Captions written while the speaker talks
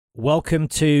Welcome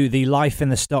to the Life in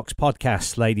the Stocks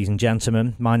podcast, ladies and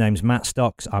gentlemen. My name's Matt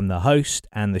Stocks. I'm the host,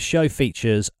 and the show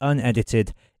features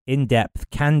unedited, in-depth,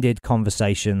 candid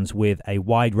conversations with a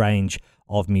wide range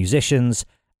of musicians,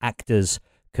 actors,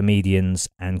 comedians,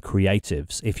 and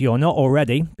creatives. If you're not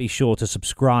already, be sure to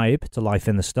subscribe to Life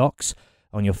in the Stocks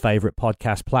on your favorite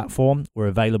podcast platform. We're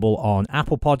available on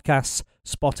Apple Podcasts,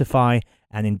 Spotify,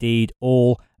 and indeed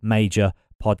all major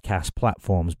podcast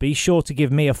platforms. Be sure to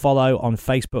give me a follow on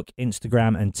Facebook,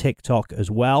 Instagram, and TikTok as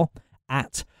well,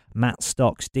 at Matt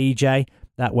Stocks DJ.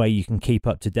 That way you can keep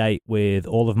up to date with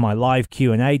all of my live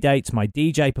Q&A dates, my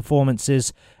DJ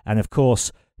performances, and of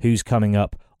course, who's coming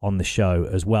up on the show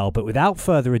as well. But without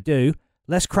further ado,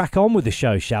 let's crack on with the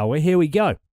show, shall we? Here we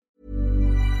go.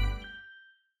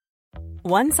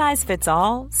 One size fits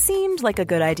all seemed like a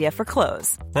good idea for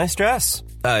clothes. Nice dress.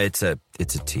 It's a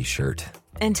t-shirt.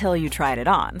 Until you tried it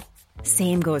on.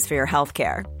 Same goes for your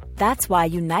healthcare. That's why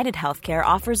United Healthcare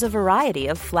offers a variety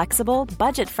of flexible,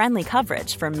 budget-friendly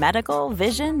coverage for medical,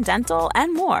 vision, dental,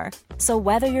 and more. So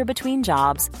whether you're between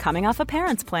jobs, coming off a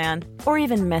parent's plan, or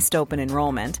even missed open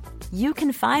enrollment, you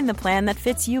can find the plan that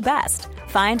fits you best.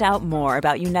 Find out more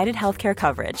about United Healthcare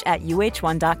coverage at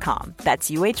uh1.com.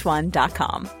 That's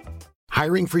uh1.com.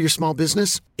 Hiring for your small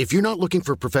business? If you're not looking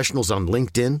for professionals on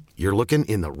LinkedIn, you're looking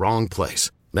in the wrong place.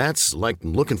 That's like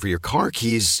looking for your car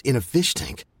keys in a fish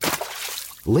tank.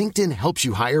 LinkedIn helps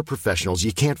you hire professionals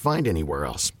you can't find anywhere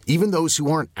else, even those who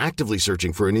aren't actively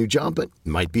searching for a new job but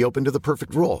might be open to the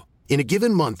perfect role. In a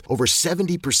given month, over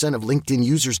 70% of LinkedIn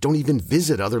users don't even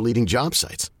visit other leading job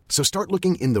sites. So start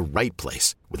looking in the right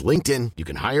place. With LinkedIn, you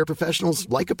can hire professionals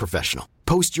like a professional.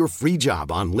 Post your free job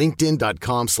on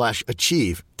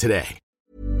linkedin.com/achieve today.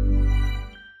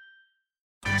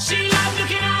 She loves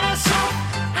looking at herself,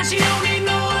 and she don't need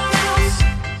no one else.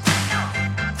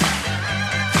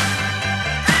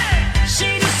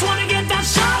 She just wanna get that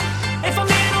shot, if I'm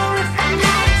in or if I'm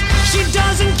not. She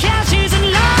doesn't care, she's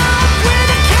in love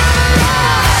with a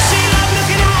camera. She loves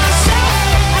looking at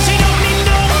herself, and she don't need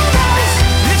no one else.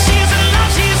 If she's in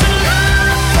love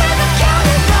with a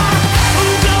camera.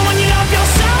 Ooh, girl, when you love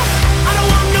yourself, I don't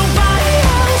want nobody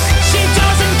else. She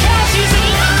doesn't care, she's in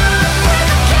love with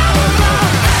a camera.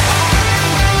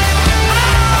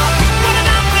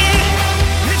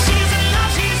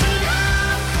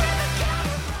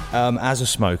 As a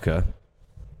smoker,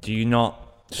 do you not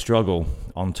struggle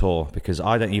on tour? Because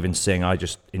I don't even sing. I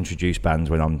just introduce bands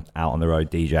when I'm out on the road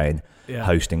DJing,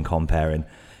 hosting, comparing.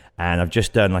 And I've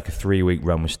just done like a 3-week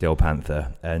run with Steel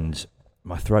Panther, and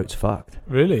my throat's fucked.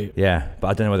 Really? Yeah, but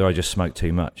I don't know whether I just smoked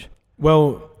too much.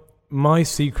 Well, my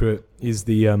secret is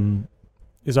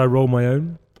is I roll my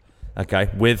own. Okay,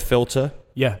 with filter?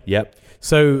 Yeah. Yep.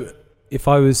 So if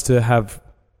I was to have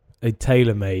a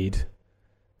tailor-made,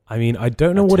 I mean, I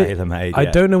don't know I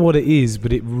don't know what it is,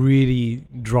 but it really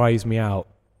dries me out.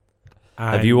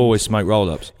 And have you always smoked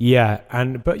roll-ups? Yeah,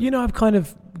 but you know, I've kind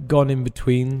of gone in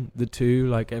between the two,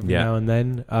 like every now and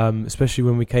then. Especially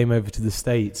when we came over to the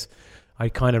States, I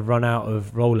kind of run out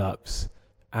of roll-ups.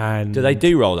 And do they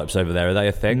do roll-ups over there? Are they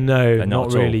a thing? No, they're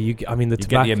not really. You get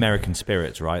the American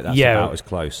spirits, right? That's about as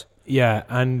close. Yeah,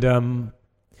 and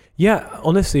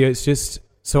honestly, it's just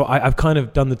so I've kind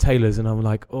of done the tailors, and I'm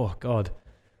like, oh god.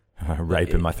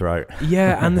 Raping my throat.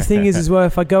 Yeah, and the thing is as well,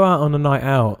 if I go out on a night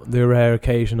out, the rare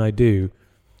occasion I do,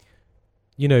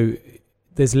 you know,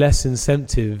 there's less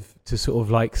incentive to sort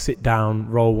of like sit down,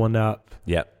 roll one up.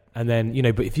 Yep. And then, you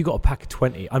know, but if you got a pack of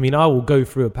 20, I mean, I will go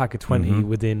through a pack of 20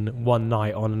 within one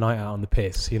night on a night out on the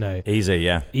piss, you know. Easy,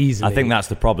 yeah. Easily. I think that's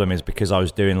the problem, is because I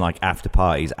was doing like after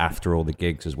parties after all the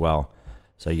gigs as well.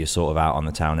 So you're sort of out on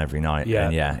the town every night. Yeah.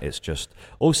 And it's just...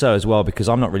 Also as well, because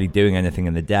I'm not really doing anything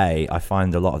in the day, I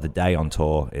find a lot of the day on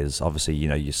tour is obviously, you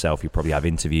know, yourself, you probably have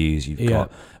interviews, you've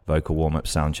got vocal warm-ups,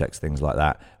 sound checks, things like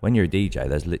that. When you're a DJ,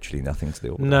 there's literally nothing to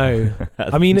do. No.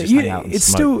 I mean, it's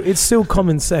still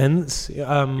common sense.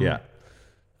 Yeah.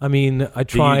 I mean, I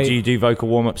try... Do you do vocal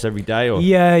warm-ups every day? Or?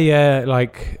 Yeah.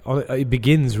 Like, it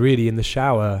begins really in the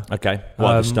shower. Okay.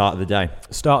 What, at the start of the day?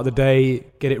 Start of the day,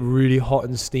 get it really hot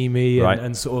and steamy,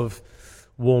 and sort of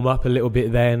warm up a little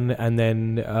bit then, and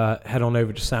then head on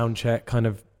over to sound check, kind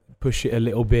of push it a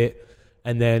little bit,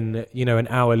 and then, you know, an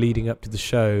hour leading up to the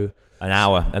show. An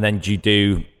hour. And then do you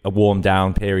do a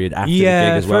warm-down period after the gig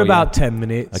as well? Yeah, for about 10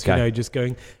 minutes, okay. You know, just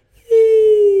going...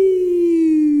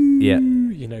 Yeah.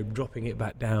 You know, dropping it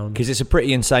back down. Because it's a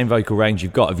pretty insane vocal range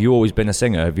you've got. Have you always been a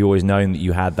singer? Have you always known that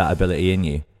you had that ability in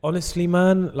you? Honestly,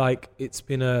 man, like, it's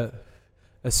been a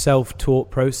self-taught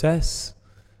process.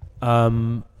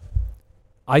 I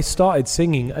started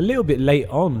singing a little bit late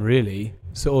on, really.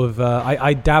 Sort of,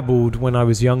 I dabbled when I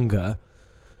was younger.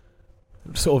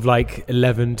 sort of like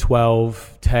 11,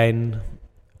 12, 10.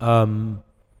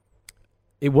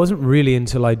 It wasn't really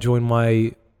until I joined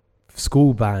my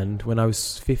school band when I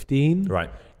was 15 Right.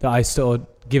 that I started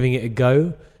giving it a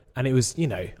go. And it was,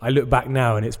 I look back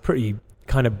now and it's pretty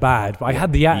kind of bad, but I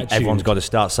had the attitude. Everyone's got to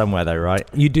start somewhere though, right?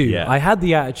 You do. Yeah. I had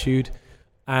the attitude,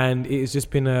 and it's just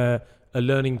been a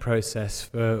learning process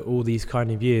for all these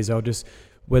kind of years. I'll just,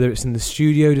 whether it's in the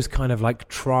studio, just kind of like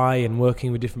try, and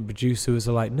working with different producers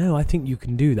are like, no, I think you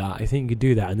can do that. I think you can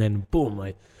do that. And then boom,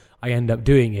 I end up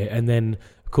doing it. And then,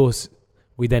 of course,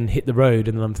 we then hit the road,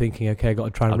 and then I'm thinking, okay, I got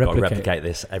to try and replicate. Got to replicate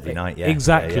this every night, yeah.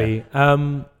 Exactly.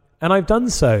 Yeah. And I've done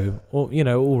so,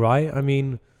 all right. I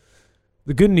mean,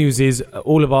 the good news is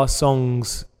all of our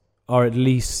songs are at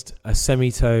least a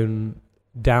semitone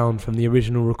down from the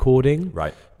original recording.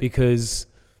 Right. Because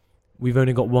we've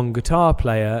only got one guitar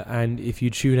player, and if you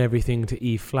tune everything to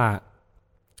E flat,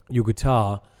 your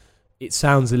guitar, it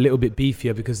sounds a little bit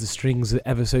beefier because the strings are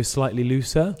ever so slightly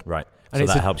looser. Right. And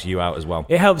so that helps you out as well.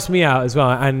 It helps me out as well.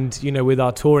 And, with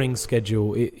our touring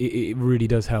schedule, it really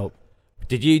does help.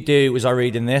 Did you do, was I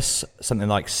reading this, something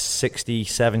like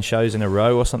 67 shows in a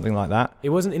row or something like that? It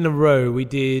wasn't in a row. We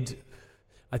did,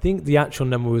 I think the actual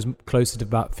number was closer to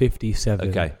about 57.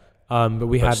 Okay. But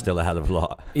we had still a hell of a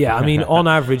lot. Yeah, I mean, on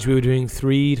average, we were doing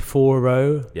 3 to 4 a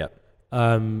row. Yep.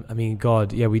 I mean,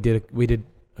 God, yeah, we did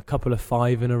a couple of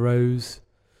 5 in a rows.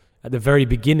 At the very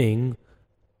beginning,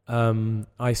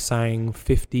 I sang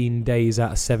 15 days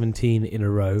out of 17 in a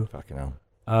row. Fucking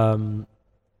hell.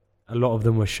 A lot of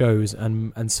them were shows,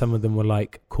 and some of them were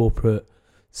like corporate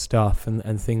stuff and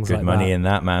things Good like that. Good money in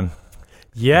that, man.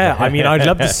 Yeah, I mean, I'd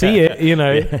love to see it,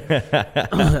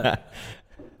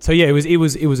 So yeah, it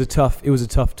was a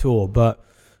tough tour, but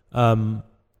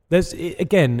there's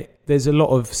a lot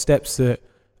of steps that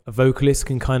a vocalist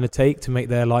can kind of take to make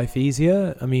their life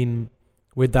easier. I mean,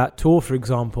 with that tour, for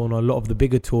example, and a lot of the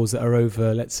bigger tours that are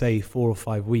over, let's say, 4 or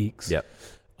 5 weeks, yep.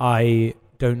 I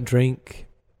don't drink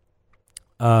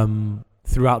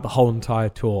throughout the whole entire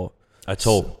tour at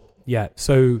all. Yeah.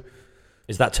 So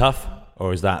is that tough,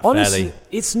 or is that honestly, fairly?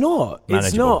 It's not. Manageable?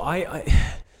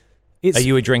 It's not. Are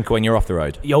you a drinker when you're off the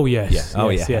road? Oh yes. Yeah. Yes. So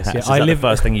is that the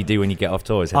first thing you do when you get off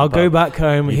tour? Is I'll go back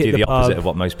home and you hit do the pub. opposite of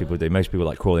what most people do. Most people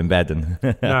like crawl in bed and.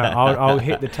 No, I'll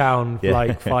hit the town for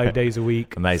like 5 days a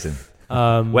week. Amazing.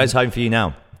 Where's home for you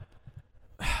now?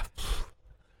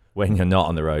 When you're not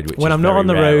on the road, which when is I'm not very on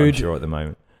the rare, road, I'm sure at the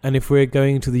moment. And if we're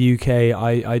going to the UK,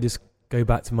 I just go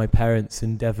back to my parents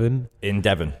in Devon. In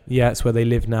Devon? Yeah, it's where they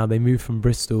live now. They moved from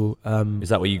Bristol. Is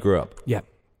that where you grew up? Yeah.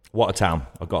 What a town.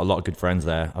 I've got a lot of good friends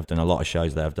there. I've done a lot of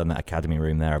shows there. I've done that Academy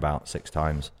Room there about 6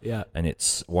 times. Yeah. And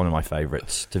it's one of my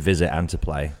favourites to visit and to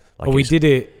play. We did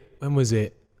it, when was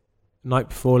it? Night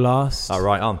before last. Oh,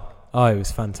 right on. Oh, it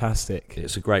was fantastic.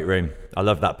 It's a great room. I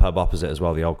love that pub opposite as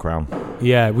well, the Old Crown.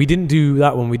 Yeah, we didn't do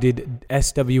that one. We did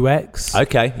SWX.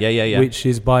 Okay, yeah. Which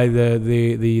is by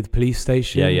the police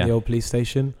station, the old police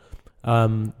station,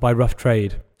 by Rough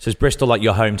Trade. So is Bristol like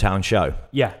your hometown show?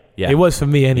 Yeah. It was for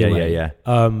me anyway. Yeah.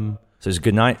 So it's a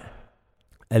good night?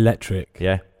 Electric.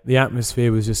 Yeah. The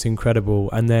atmosphere was just incredible.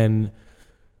 And then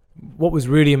what was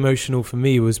really emotional for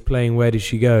me was playing Where Did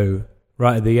She Go?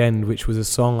 Right at the end, which was a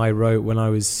song I wrote when I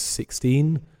was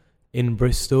 16 in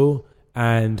Bristol.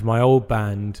 And my old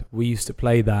band, we used to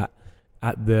play that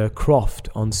at the Croft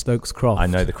on Stokes Croft. I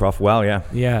know the Croft well, yeah.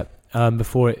 Yeah,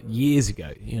 before it, years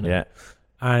ago, Yeah.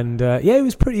 And it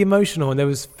was pretty emotional. And there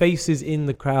was faces in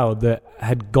the crowd that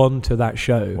had gone to that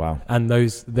show. Wow. And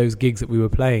those gigs that we were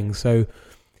playing. So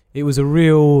it was a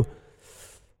real...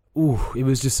 it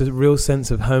was just a real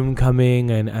sense of homecoming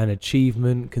and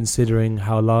achievement, considering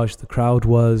how large the crowd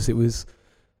was. It was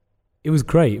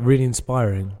great, really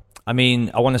inspiring. I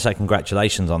mean, I want to say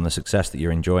congratulations on the success that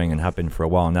you're enjoying and have been for a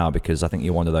while now, because I think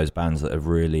you're one of those bands that have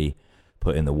really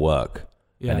put in the work.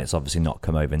 Yeah. And it's obviously not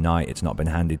come overnight. It's not been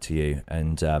handed to you.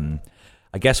 And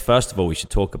I guess, first of all, we should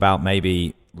talk about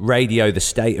maybe radio, the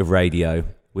state of radio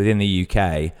within the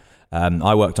UK.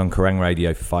 I worked on Kerrang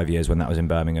Radio for 5 years when that was in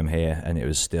Birmingham here, and it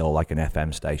was still like an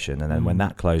FM station. And then when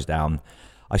that closed down,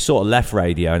 I sort of left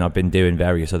radio, and I've been doing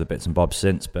various other bits and bobs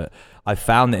since. But I've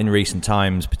found that in recent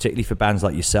times, particularly for bands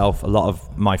like yourself, a lot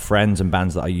of my friends and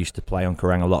bands that I used to play on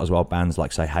Kerrang a lot as well, bands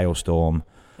like, say, Hailstorm,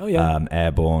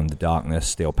 Airborne, The Darkness,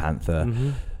 Steel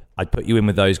Panther, I'd put you in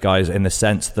with those guys in the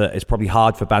sense that it's probably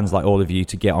hard for bands like all of you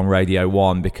to get on Radio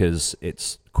 1 because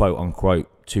it's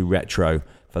quote-unquote too retro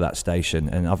for that station.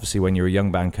 And obviously when you're a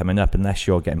young band coming up, unless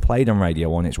you're getting played on Radio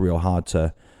 1, it's real hard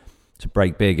to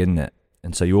break big, isn't it?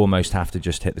 And so you almost have to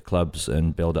just hit the clubs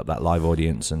and build up that live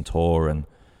audience and tour and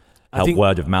help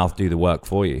word of mouth do the work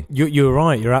for you. You're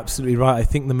right. You're absolutely right. I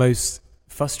think the most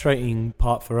frustrating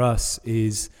part for us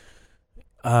is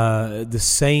the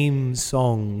same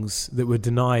songs that were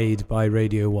denied by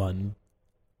Radio 1,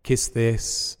 Kiss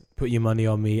This, Put Your Money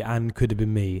on Me, and Could Have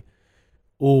Been Me,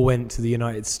 all went to the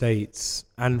United States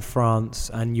and France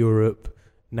and Europe,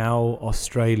 now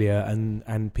Australia,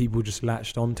 and people just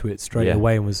latched onto it straight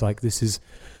away and was like, this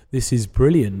is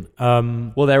brilliant.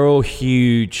 Well, they're all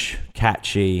huge,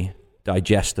 catchy,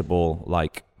 digestible,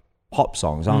 like pop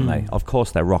songs, aren't they? Of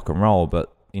course they're rock and roll,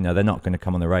 but you know, they're not going to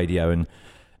come on the radio and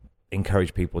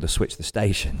encourage people to switch the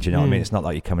station. Do you know what I mean? It's not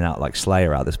like you're coming out like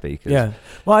Slayer out the speakers. Yeah.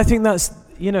 Well, I think that's,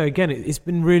 you know, again, it's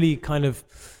been really kind of,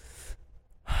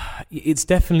 it's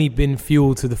definitely been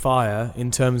fuel to the fire in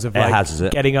terms of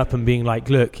like getting up and being like,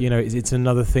 look, you know, it's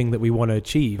another thing that we want to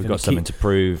achieve. We've got something to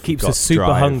prove. Keeps us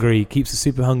super hungry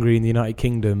in the United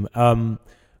Kingdom.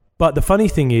 But the funny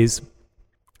thing is,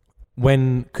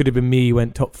 when Could Have Been Me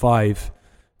went top 5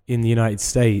 in the United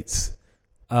States,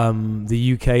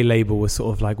 the UK label was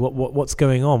sort of like, what's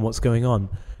going on?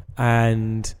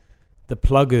 And the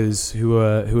pluggers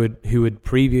who had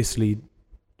previously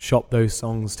shopped those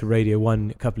songs to Radio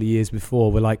 1 a couple of years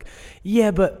before were like, yeah,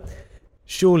 but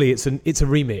surely it's a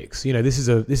remix. You know, this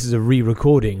is a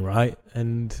re-recording, right?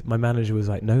 And my manager was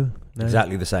like, no,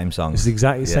 exactly the same songs. It's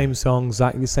exactly the same songs,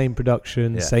 exactly the same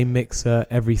production, same mixer,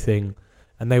 everything.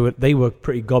 And they were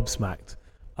pretty gobsmacked.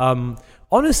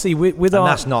 Honestly, with and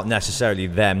that's not necessarily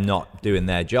them not doing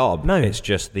their job. No, it's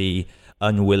just the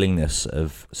unwillingness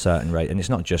of certain and it's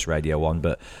not just Radio 1,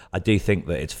 but I do think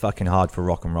that it's fucking hard for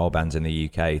rock and roll bands in the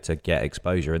UK to get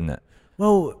exposure, isn't it?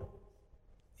 Well,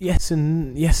 yes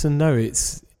and no.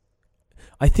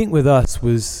 I think with us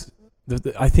was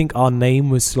I think our name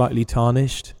was slightly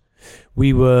tarnished.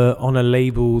 We were on a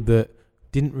label that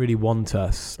didn't really want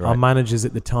us. Right. Our managers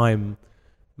at the time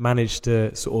managed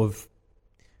to sort of,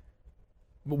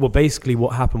 well, basically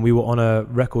what happened, we were on a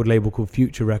record label called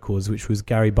Future Records, which was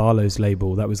Gary Barlow's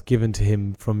label that was given to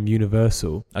him from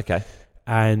Universal. Okay.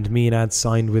 And me and Ad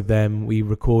signed with them. We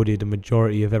recorded a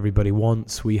majority of Everybody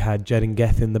Wants. We had Jed and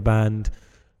Geth in the band.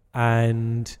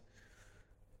 And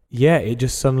yeah, it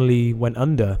just suddenly went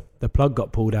under. The plug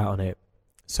got pulled out on it.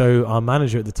 So our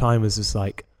manager at the time was just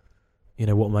like, you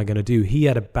know, what am I going to do? He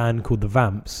had a band called The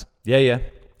Vamps. Yeah.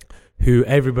 Who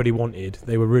everybody wanted.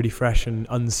 They were really fresh and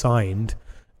unsigned.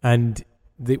 And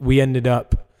we ended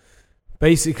up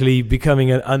basically becoming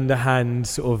an underhand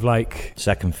sort of like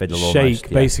second fiddle shake, almost,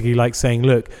 basically like saying,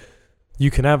 look,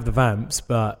 you can have the Vamps,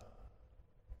 but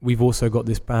we've also got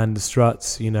this band, The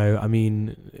Struts. You know, I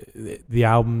mean, the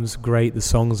album's great, the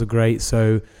songs are great,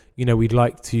 so you know, we'd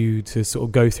like to sort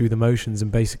of go through the motions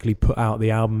and basically put out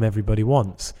the album Everybody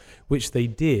Wants, which they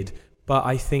did. But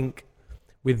I think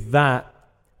with that,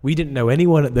 we didn't know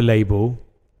anyone at the label.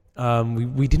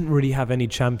 We didn't really have any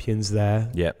champions there.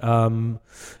 Yeah.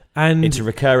 And it's a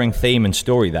recurring theme and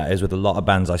story that is with a lot of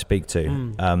bands I speak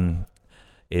to.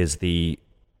 Is the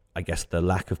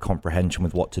lack of comprehension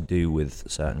with what to do with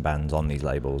certain bands on these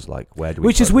labels. Like, where do we?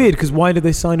 Which is weird, because why did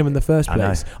they sign them in the first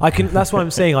place? That's what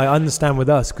I'm saying. I understand with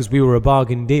us because we were a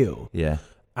bargain deal. Yeah.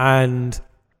 And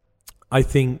I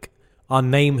think our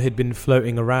name had been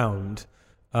floating around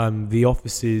the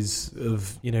offices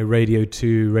of, you know, Radio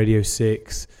 2, Radio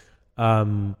 6,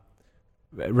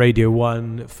 Radio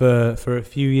 1 for a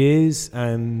few years,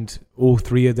 and all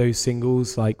three of those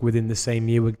singles, like within the same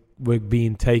year, were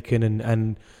being taken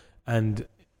and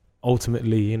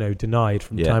ultimately, you know, denied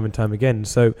from time and time again.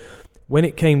 So when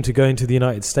it came to going to the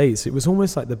United States, it was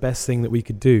almost like the best thing that we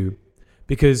could do,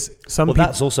 because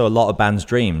that's also a lot of bands'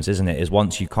 dreams, isn't it? Is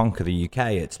once you conquer the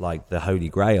UK, it's like the holy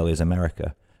grail is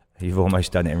America. You've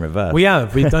almost done it in reverse.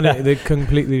 We've done it the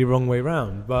completely wrong way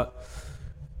round, but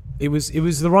it was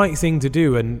the right thing to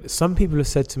do. And some people have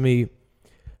said to me,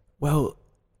 well,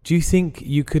 do you think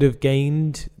you could have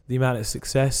gained the amount of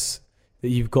success that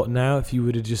you've got now if you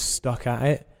would have just stuck at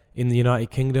it in the United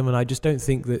Kingdom? And I just don't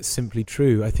think that's simply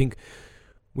true. I think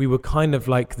we were kind of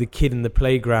like the kid in the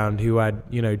playground who had,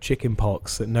 you know, chicken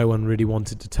pox that no one really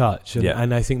wanted to touch.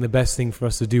 And I think the best thing for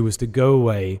us to do was to go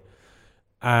away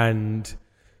and,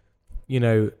 you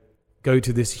know, go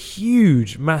to this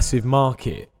huge, massive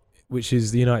market, which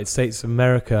is the United States of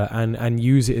America, and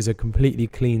use it as a completely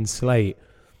clean slate.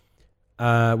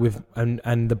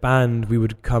 And the band, we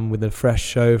would come with a fresh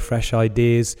show, fresh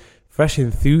ideas, fresh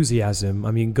enthusiasm.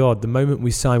 I mean, God, the moment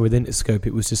we signed with Interscope,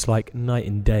 it was just like night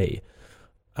and day.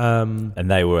 And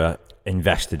they were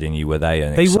invested in you, were they?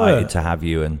 And excited to have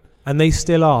you, and they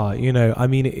still are. You know, I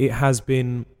mean, it has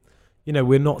been. You know,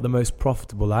 we're not the most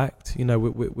profitable act. You know,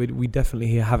 we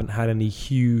definitely haven't had any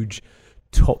huge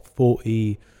top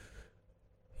 40,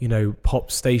 you know,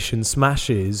 pop station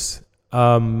smashes.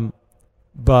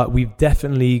 but we've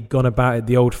definitely gone about it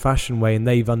the old-fashioned way, and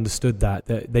they've understood that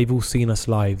they've all seen us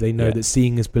live. They know that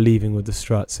seeing is believing with the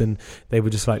Struts, and they were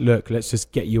just like, look, let's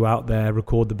just get you out there,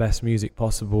 record the best music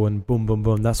possible, and boom, boom,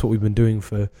 boom. That's what we've been doing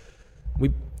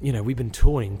we've been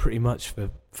touring pretty much for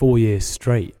 4 years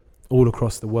straight, all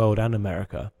across the world and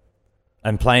America.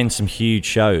 And playing some huge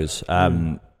shows.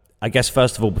 I guess,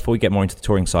 first of all, before we get more into the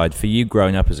touring side, for you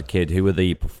growing up as a kid, who were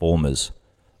the performers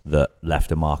that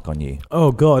left a mark on you?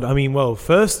 Oh, God. I mean, well,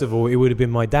 first of all, it would have been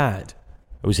my dad.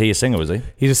 Was he a singer, was he?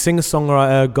 He's a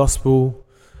singer-songwriter, gospel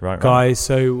guy. Right.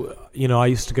 So, I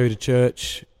used to go to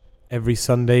church every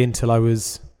Sunday until I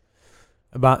was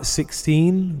about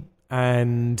 16.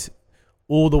 And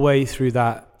all the way through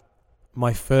that,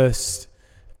 my first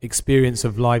experience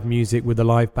of live music with a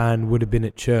live band would have been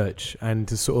at church. And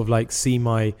to sort of like see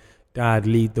my dad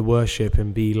lead the worship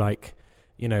and be like,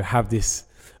 have this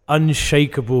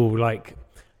unshakable like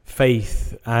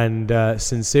faith and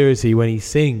sincerity when he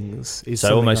sings is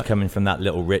so almost coming from that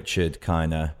Little Richard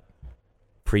kind of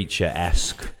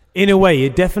preacher-esque. In a way,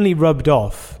 it definitely rubbed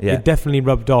off. Yeah. It definitely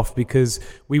rubbed off because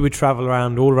we would travel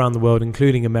around all around the world,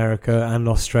 including America and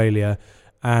Australia,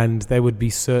 and there would be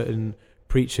certain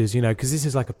preachers, because this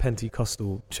is like a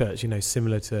Pentecostal church,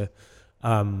 similar to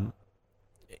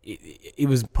it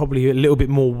was probably a little bit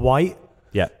more white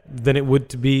than it would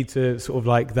to be to sort of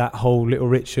like that whole Little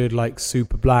Richard, like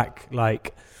super black,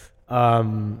 like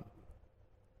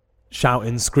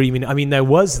shouting, screaming. I mean, there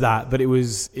was that, but it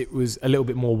was a little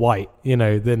bit more white,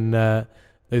 than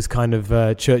those kind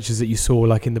of churches that you saw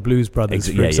like in the Blues Brothers,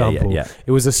 for example. Yeah.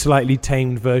 It was a slightly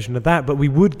tamed version of that, but we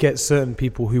would get certain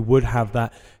people who would have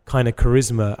that kind of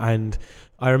charisma, and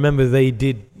I remember they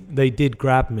did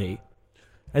grab me.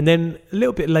 And then a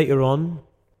little bit later on,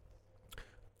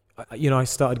 I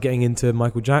started getting into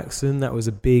Michael Jackson. That was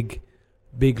a big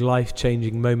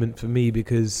life-changing moment for me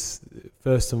because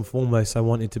first and foremost, I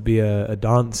wanted to be a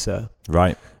dancer.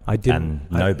 Right. I didn't.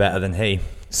 And no better than he.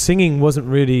 Singing wasn't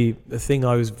really a thing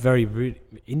I was very really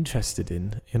interested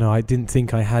in. I didn't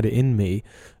think I had it in me.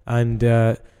 And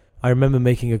I remember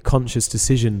making a conscious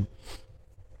decision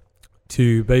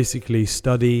to basically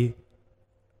study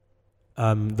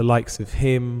the likes of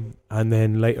him, and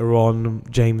then later on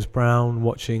James Brown,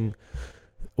 watching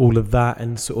all of that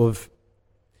and sort of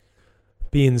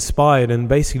be inspired, and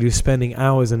basically spending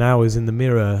hours and hours in the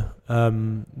mirror,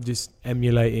 just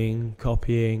emulating,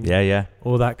 copying,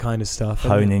 all that kind of stuff,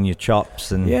 honing your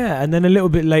chops, and and then a little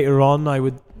bit later on,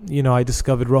 I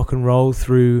discovered rock and roll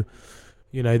through,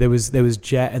 there was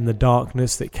Jet and the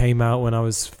Darkness that came out when I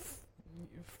was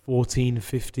 14,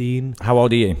 15. How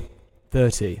old are you?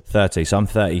 30. So I'm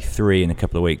 33 in a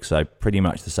couple of weeks, so pretty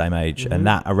much the same age. Mm-hmm. And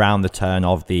that around the turn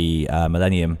of the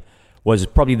millennium was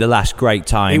probably the last great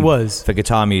time for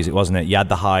guitar music, wasn't it? You had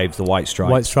the Hives, the White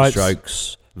Stripes,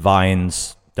 Strokes,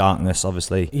 Vines, Darkness,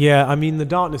 obviously. Yeah, I mean, the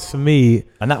Darkness for me...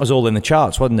 And that was all in the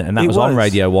charts, wasn't it? And that was on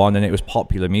Radio 1, and it was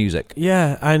popular music.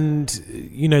 Yeah, and,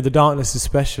 the Darkness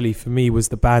especially for me was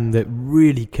the band that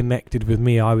really connected with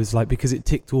me. I was like, because it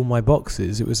ticked all my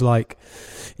boxes. It was like,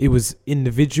 it was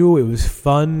individual, it was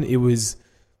fun, it was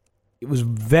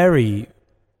very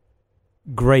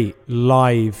great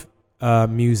live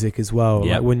music as well.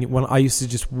 Yep. Like when I used to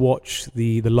just watch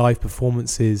the live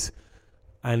performances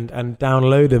and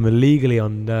download them illegally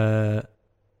on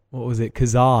what was it,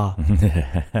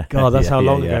 Kazaa. God, that's how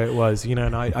long ago it was,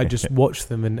 and I just watched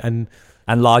them and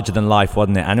larger than life,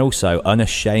 wasn't it? And also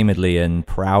unashamedly and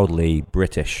proudly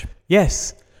British.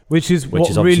 Yes, which is what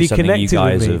something really connected you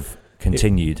guys with me. have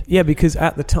continued. Because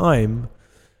at the time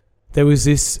there was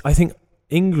this, I think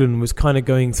England was kind of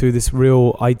going through this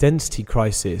real identity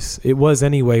crisis. It was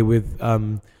anyway, with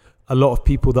a lot of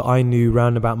people that I knew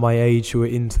round about my age who were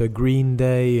into Green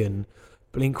Day and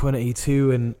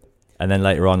Blink-182 and then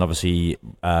later on, obviously,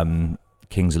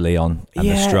 Kings of Leon and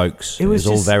the Strokes. It was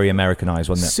all very Americanized,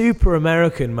 wasn't it? Super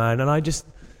American, man. And I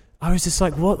was just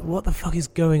like, what the fuck is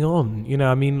going on?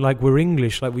 I mean, like, we're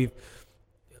English, like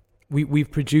we've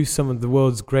produced some of the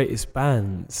world's greatest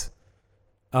bands.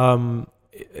 Why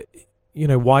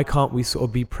can't we sort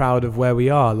of be proud of where we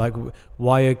are? Like,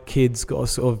 why are kids got to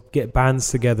sort of get bands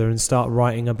together and start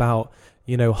writing about,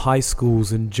 high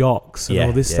schools and jocks and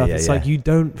all this stuff? It's like, you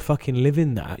don't fucking live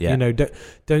in that.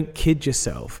 Don't kid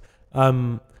yourself.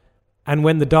 And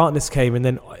when the Darkness came,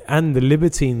 and the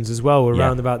Libertines as well were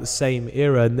around about the same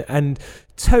era, and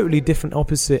totally different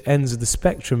opposite ends of the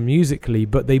spectrum musically,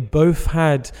 but they both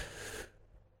had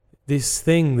this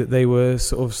thing that they were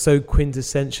sort of so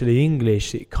quintessentially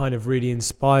English. It kind of really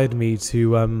inspired me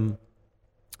to,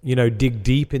 dig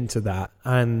deep into that.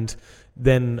 And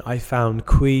then I found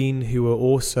Queen, who were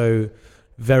also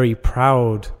very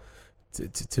proud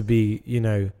to be, you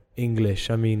know, English.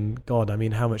 I mean, God, I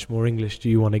mean, how much more English do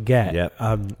you want to get?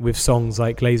 Yep. With songs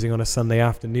like Glazing on a Sunday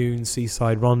Afternoon,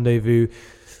 Seaside Rendezvous,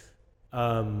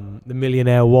 The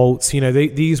Millionaire Waltz, you know,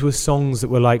 these were songs that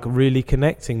were like really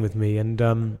connecting with me,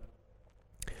 and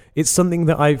it's something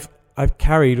that I've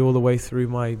carried all the way through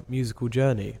my musical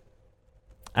journey.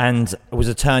 And it was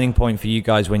a turning point for you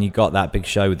guys when you got that big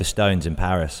show with the Stones in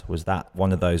Paris. Was that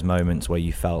one of those moments where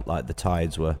you felt like the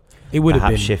tides were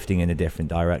perhaps shifting in a different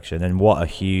direction? And what a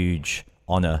huge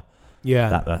honour,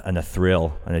 and a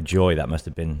thrill and a joy that must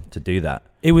have been to do that.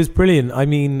 It was brilliant. I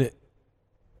mean,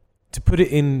 to put it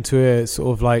into a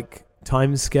sort of like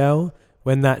time scale,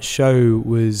 when that show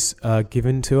was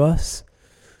given to us,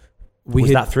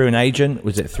 was that through an agent?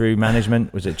 Was it through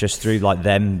management? Was it just through like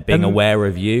them being aware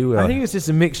of you? Or? I think it's just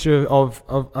a mixture of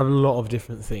a lot of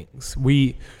different things.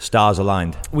 Stars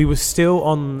aligned. We were still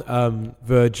on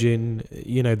Virgin.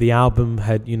 You know, the album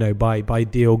had, you know, by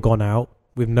deal gone out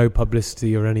with no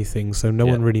publicity or anything, so no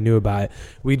one really knew about it.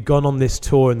 We'd gone on this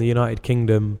tour in the United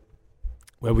Kingdom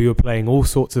where we were playing all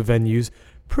sorts of venues,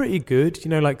 pretty good,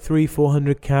 you know, like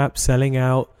 300-400 caps, selling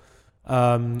out,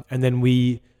 and then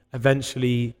we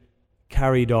eventually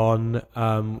carried on.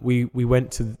 We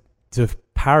went to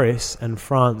Paris and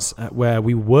France, where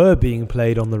we were being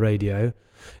played on the radio,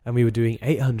 and we were doing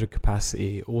 800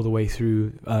 capacity all the way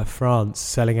through France,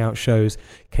 selling out shows.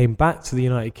 Came back to the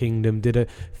United Kingdom, did a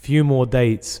few more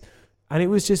dates, and it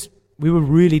was just, we were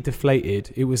really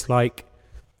deflated. It was like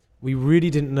we really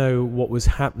didn't know what was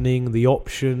happening. The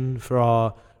option for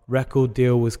our record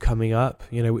deal was coming up,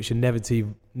 you know, which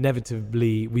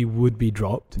inevitably we would be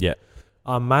dropped. Yeah.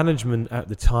 Our management at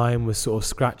the time was sort of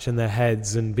scratching their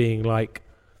heads and being like,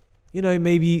 you know,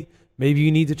 maybe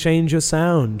you need to change your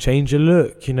sound, change your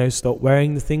look, you know, stop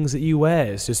wearing the things that you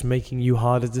wear. It's just making you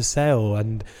harder to sell,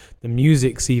 and the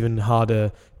music's even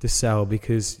harder to sell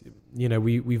because, you know,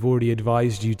 we've already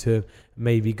advised you to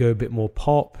maybe go a bit more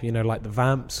pop, you know, like the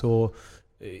Vamps or,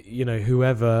 you know,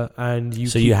 whoever. And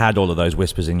you had all of those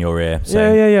whispers in your ear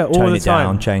saying, yeah, all tone the it time.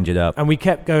 down, change it up. And we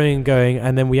kept going,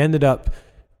 and then we ended up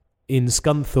in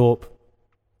Scunthorpe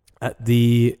at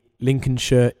the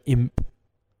Lincolnshire Imp,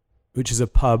 which is a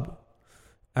pub,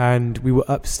 and we were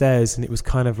upstairs, and it was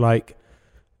kind of like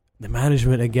the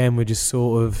management again were just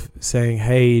sort of saying,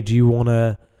 hey, do you want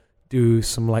to do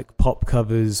some like pop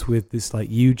covers with this like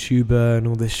YouTuber and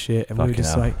all this shit? And we were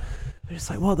just like,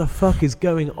 what the fuck is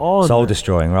going on? Soul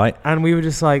destroying, right? And we were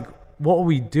just like, what are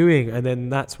we doing? And then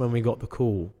that's when we got the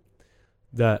call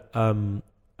that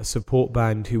a support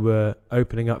band who were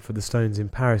opening up for the Stones in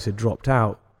Paris had dropped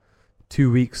out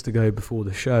 2 weeks to go before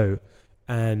the show.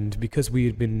 And because we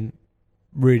had been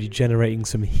really generating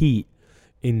some heat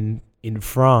in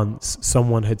France,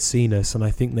 someone had seen us, and I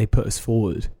think they put us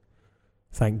forward.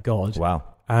 Thank God. Wow.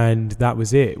 And that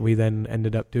was it. We then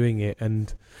ended up doing it.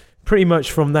 And pretty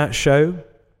much from that show,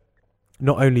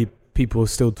 not only people are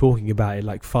still talking about it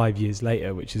like 5 years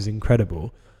later, which is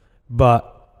incredible,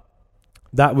 but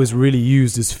that was really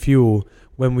used as fuel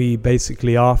when we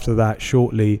basically, after that,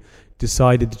 shortly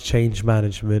decided to change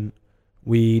management.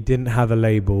 We didn't have a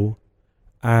label,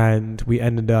 and we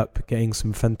ended up getting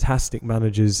some fantastic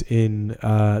managers in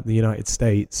the United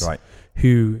States, right,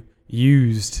 who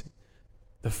used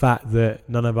the fact that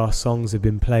none of our songs had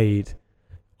been played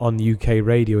on UK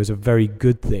radio as a very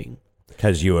good thing.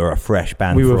 Because you were a fresh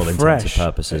band for all intents and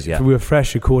purposes, yeah. We were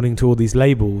fresh according to all these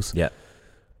labels. Yeah.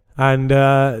 And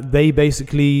they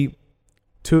basically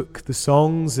took the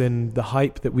songs and the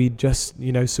hype that we just,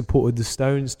 you know, supported the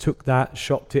Stones, took that,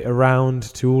 shopped it around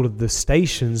to all of the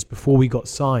stations before we got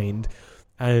signed,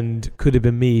 and Could Have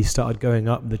Been Me started going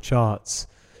up the charts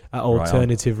at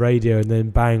alternative radio, and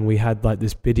then bang, we had like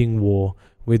this bidding war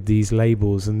with these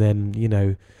labels, and then, you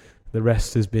know, the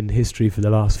rest has been history for the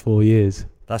last 4 years.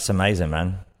 That's amazing,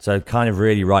 man. So kind of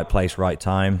really right place, right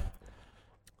time,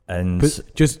 and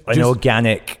just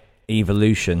organic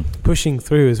evolution, pushing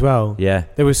through as well. Yeah,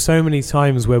 there were so many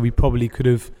times where we probably could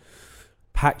have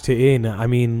packed it in. I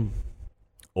mean,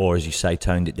 or as you say,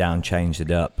 toned it down, changed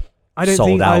it up. I don't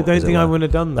think I would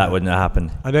have done that. That wouldn't have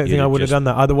happened. I don't think I would have done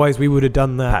that. Otherwise, we would have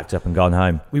done that. Packed up and gone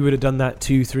home. We would have done that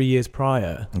 2-3 years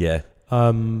prior. Yeah.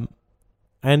 And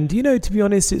you know, to be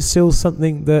honest, it's still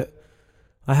something that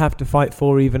I have to fight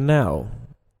for even now.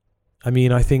 I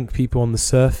mean, I think people on the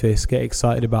surface get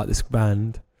excited about this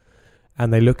band,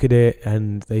 and they look at it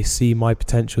and they see my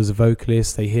potential as a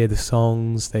vocalist. They hear the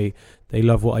songs. They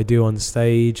love what I do on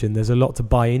stage, and there's a lot to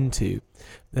buy into.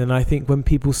 And I think when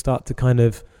people start to kind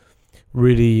of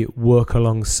really work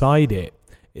alongside it,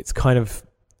 it's kind of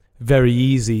very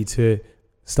easy to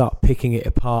start picking it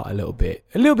apart a little bit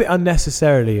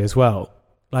unnecessarily as well.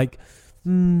 Like,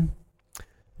 that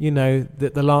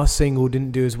the last single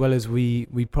didn't do as well as we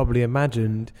probably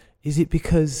imagined. Is it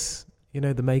because,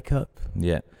 the makeup?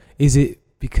 Yeah. Is it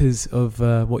because of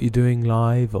what you're doing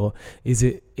live, or is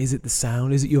it the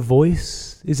sound? Is it your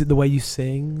voice? Is it the way you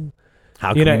sing?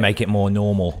 How can we make it more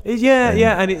normal?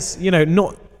 And it's,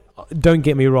 not, don't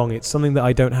get me wrong, it's something that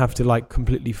I don't have to like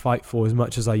completely fight for as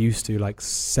much as I used to like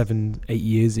 7-8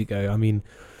 years ago. I mean,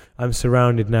 I'm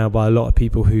surrounded now by a lot of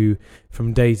people who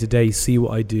from day to day see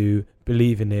what I do,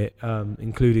 believe in it,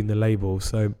 including the label.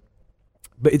 So,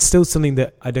 but it's still something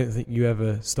that I don't think you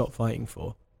ever stop fighting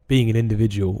for, being an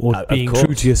individual or being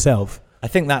true to yourself. I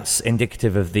think that's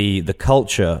indicative of the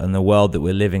culture and the world that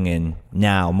we're living in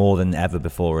now more than ever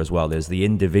before as well. There's the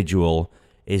individual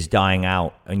is dying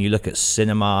out, and you look at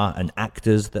cinema and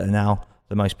actors that are now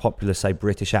the most popular, say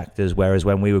British actors, whereas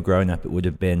when we were growing up it would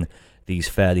have been these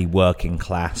fairly working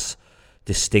class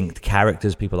distinct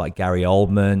characters, people like Gary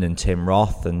Oldman and Tim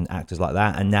Roth and actors like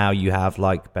that, and now you have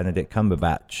like Benedict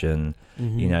Cumberbatch and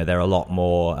they're a lot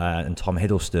more and Tom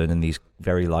Hiddleston and these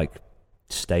very like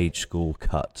stage school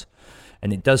cut.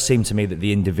 And it does seem to me that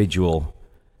the individual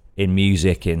in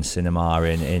music, in cinema,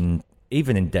 in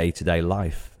even in day-to-day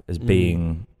life is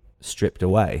being stripped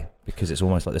away because it's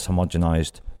almost like this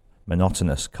homogenized,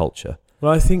 monotonous culture.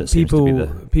 Well, I think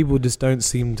people just don't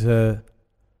seem to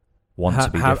want to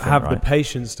be different, have right? the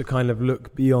patience to kind of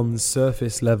look beyond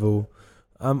surface level.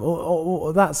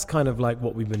 Or that's kind of like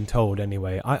what we've been told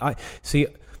anyway.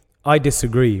 I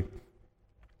disagree.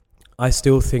 I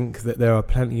still think that there are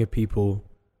plenty of people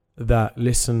that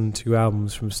listen to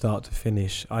albums from start to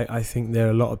finish. I think there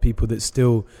are a lot of people that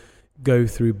still go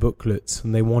through booklets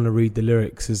and they want to read the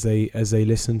lyrics as they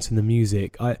listen to the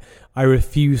music. I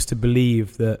refuse to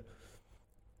believe that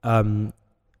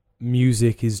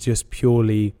music is just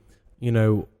purely,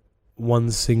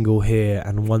 one single here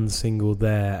and one single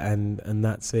there and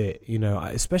that's it.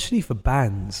 Especially for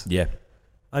bands. Yeah.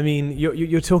 I mean,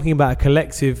 you're talking about a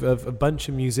collective of a bunch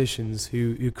of musicians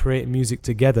who create music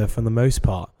together for the most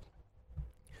part.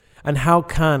 And how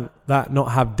can that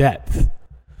not have depth?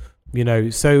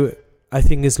 So I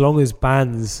think as long as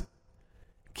bands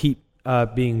keep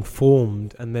being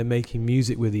formed and they're making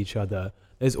music with each other,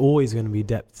 there's always going to be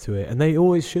depth to it, and they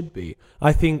always should be.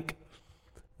 I think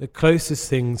the closest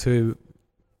thing to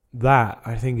that,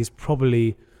 I think, is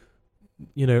probably,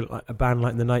 like a band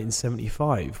like the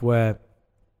 1975, where,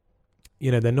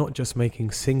 they're not just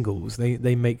making singles.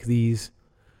 They make these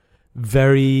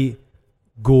very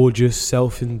gorgeous,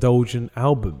 self-indulgent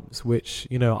albums, which,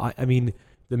 I mean,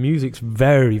 the music's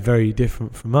very, very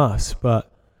different from us,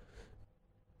 but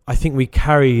I think we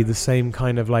carry the same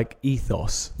kind of like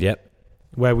ethos. Yep.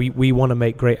 Where we want to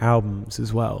make great albums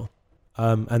as well.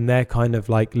 And they're kind of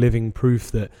like living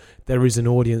proof that there is an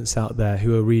audience out there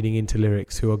who are reading into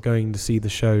lyrics, who are going to see the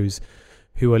shows,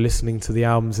 who are listening to the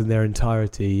albums in their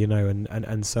entirety,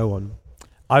 and so on.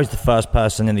 I was the first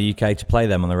person in the UK to play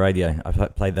them on the radio. I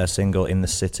played their single In the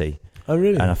City. Oh,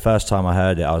 really? And the first time I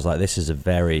heard it, I was like, this is a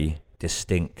very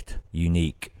distinct,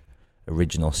 unique,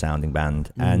 original sounding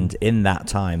band. And in that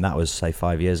time, that was, say,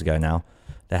 5 years ago now,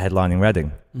 they're headlining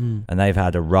Reading. And they've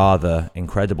had a rather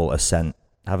incredible ascent,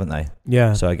 haven't they?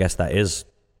 Yeah. So I guess that is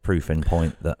proof in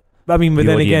point that the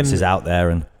audience is out there.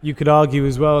 And you could argue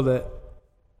as well that,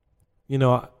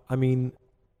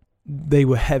 they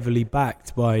were heavily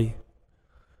backed by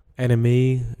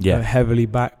NME, heavily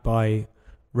backed by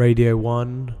Radio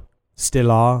 1,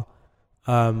 still are,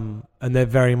 and they're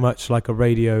very much like a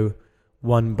Radio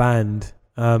 1 band.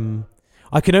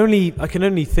 I can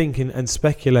only think and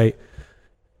speculate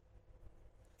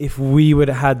if we would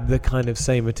have had the kind of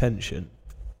same attention,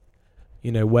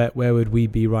 where would we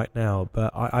be right now?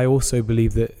 But I also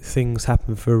believe that things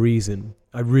happen for a reason.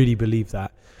 I really believe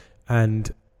that.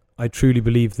 And I truly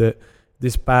believe that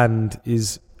this band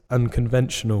is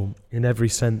unconventional in every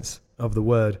sense of the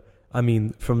word. I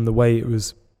mean, from the way it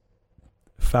was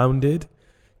founded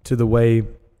to the way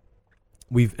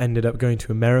we've ended up going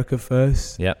to America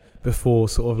first, before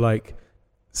sort of like,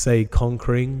 say,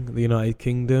 conquering the United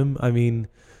Kingdom. I mean,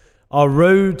 our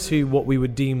road to what we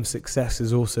would deem success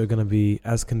is also going to be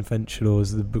as conventional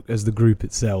as the group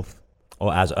itself.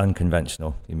 Or as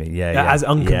unconventional, you mean? As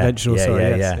unconventional,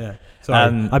 sorry.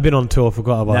 Sorry, I've been on tour,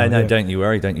 forgot about it. No, don't you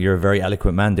worry. You're a very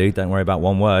eloquent man, dude. Don't worry about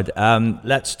one word.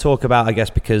 Let's talk about, I guess,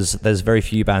 because there's very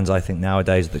few bands, I think,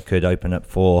 nowadays that could open up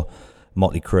for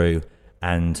Motley Crue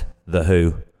and The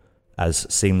Who as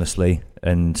seamlessly.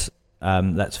 And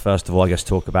let's first of all, I guess,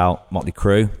 talk about Motley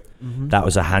Crue. Mm-hmm. That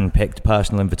was a hand-picked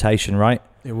personal invitation, right?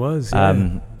 It was,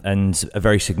 yeah. And a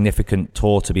very significant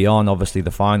tour to be on, obviously the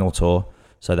final tour.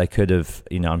 So they could have,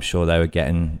 I'm sure they were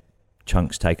getting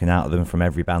chunks taken out of them from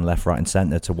every band left, right, and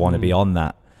centre to want to be on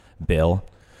that bill.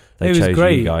 They It was chose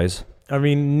great. you guys. I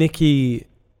mean, Nikki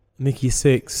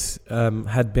Sixx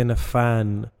had been a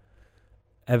fan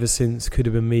ever since Could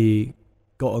Have Been Me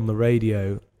got on the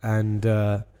radio, and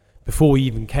before we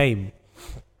even came.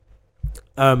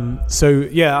 So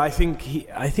yeah, I think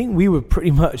we were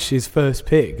pretty much his first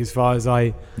pick as far as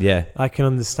I can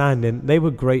understand. And they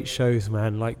were great shows,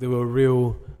 man. Like, they were a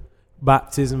real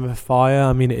baptism of fire.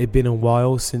 I mean, it had been a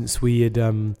while since we had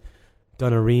done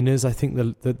arenas. I think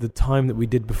the time that we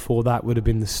did before that would have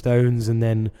been the Stones, and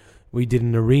then we did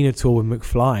an arena tour with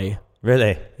McFly.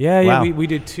 Really? Yeah, Wow. we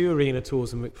did 2 arena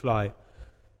tours with McFly.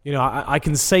 You know, I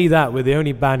can say that we're the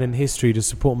only band in history to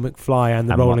support McFly and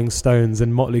the Rolling Stones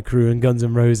and Motley Crue and Guns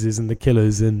N' Roses and the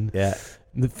Killers and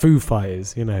the Foo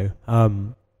Fighters, you know.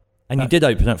 And you did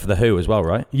open up for The Who as well,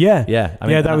 right? Yeah. Yeah. I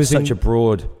mean, that was such a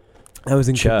broad That was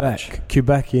in church.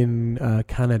 Quebec in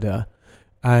Canada.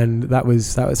 And that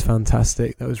was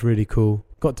fantastic. That was really cool.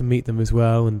 Got to meet them as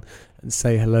well and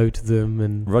say hello to them.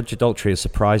 And Roger Daltrey is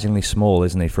surprisingly small,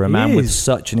 isn't he? For a man with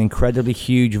such an incredibly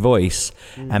huge voice,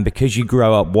 and because you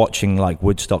grow up watching like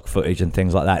Woodstock footage and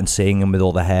things like that and seeing him with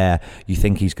all the hair, you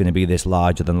think he's going to be this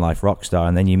larger-than-life rock star,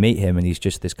 and then you meet him and he's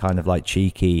just this kind of like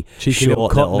cheeky short little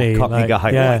Cockney like, guy.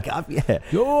 Yeah. Oh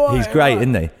my God, he's great,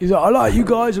 isn't he? He's like, I like you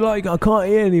guys. I can't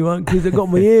hear anyone because I've got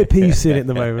my earpiece in at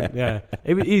the moment. Yeah,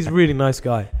 he's a really nice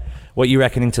guy. What are you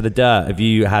reckoning to the dirt? Have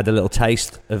you had a little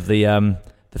taste of the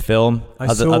film,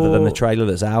 other than the trailer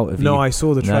that's out? I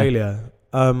saw the trailer.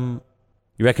 You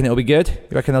reckon it'll be good?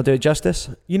 You reckon they'll do it justice?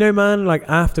 You know, man, like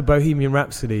after Bohemian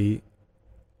Rhapsody,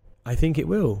 I think it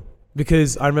will.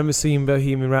 Because I remember seeing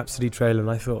Bohemian Rhapsody trailer and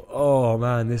I thought, oh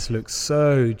man, this looks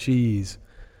so cheese.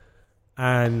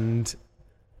 And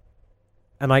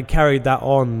I carried that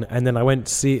on, and then I went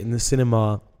to see it in the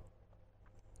cinema.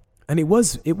 And it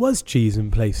was cheese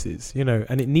in places, you know,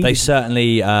 and it needed. They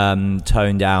certainly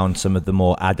toned down some of the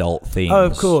more adult themes. Oh,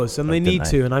 of course, and they need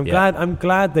they? to, and I'm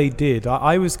glad they did.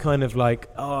 I was kind of like,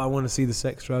 I want to see the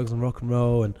sex, drugs, and rock and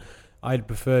roll, and I'd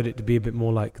preferred it to be a bit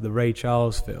more like the Ray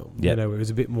Charles film, you know, it was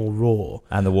a bit more raw.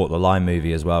 And the Walk the Line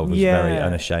movie as well was very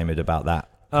unashamed about that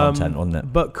content, wasn't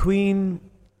it? But Queen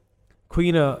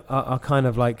are kind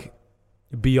of like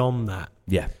beyond that.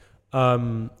 Yeah. I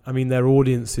mean, their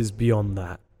audience is beyond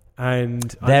that.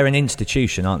 And they're an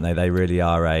institution, aren't they? They really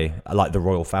are like the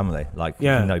royal family. Like,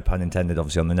 no pun intended,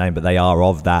 obviously, on the name, but they are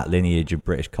of that lineage of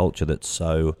British culture that's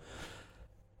so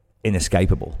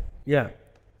inescapable. Yeah.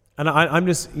 And I'm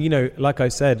just, you know, like I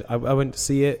said, I went to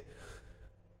see it,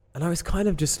 and I was kind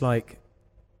of just like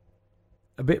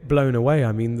a bit blown away.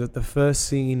 I mean, the first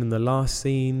scene and the last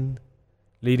scene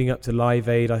leading up to Live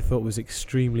Aid, I thought was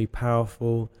extremely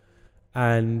powerful.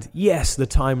 And yes, the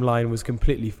timeline was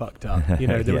completely fucked up. You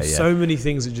know, there were so many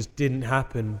things that just didn't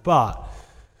happen. But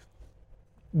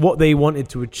what they wanted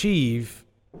to achieve,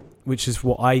 which is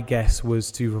what I guess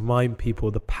was to remind people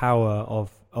the power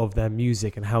of their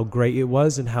music and how great it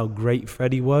was and how great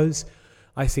Freddie was,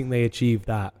 I think they achieved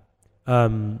that.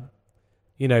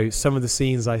 You know, some of the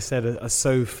scenes I said are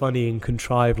so funny and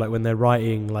contrived, like when they're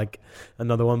writing, like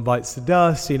Another One Bites the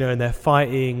Dust, you know, and they're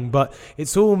fighting. But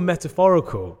it's all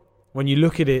metaphorical. When you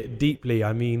look at it deeply,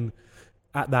 I mean,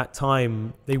 at that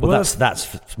time they were.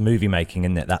 That's movie making,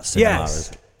 isn't it? That's cinema.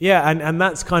 Yes, yeah, and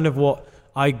that's kind of what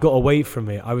I got away from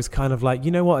it. I was kind of like,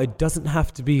 you know what? It doesn't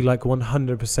have to be like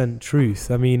 100% truth.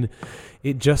 I mean,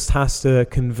 it just has to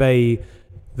convey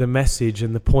the message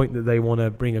and the point that they want to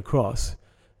bring across.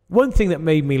 One thing that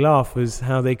made me laugh was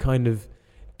how they kind of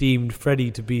deemed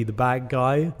Freddie to be the bad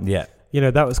guy. Yeah. You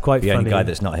know, that was quite funny. The only guy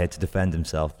that's not here to defend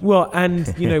himself. Well,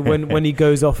 and, you know, when he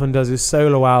goes off and does his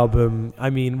solo album, I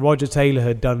mean, Roger Taylor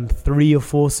had done 3 or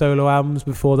 4 solo albums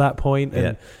before that point,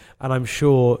 and I'm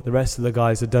sure the rest of the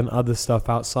guys had done other stuff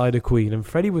outside of Queen, and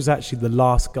Freddie was actually the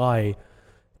last guy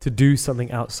to do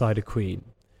something outside of Queen.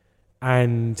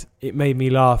 And it made me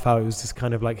laugh how it was just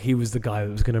kind of like he was the guy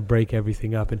that was going to break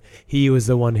everything up, and he was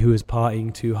the one who was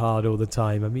partying too hard all the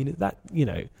time. I mean, that, you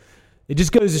know, it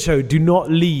just goes to show, do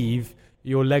not leave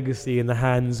your legacy in the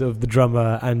hands of the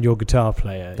drummer and your guitar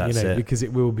player. That's you know, it. because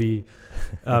it will be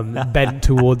bent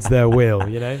towards their will,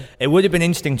 you know? It would have been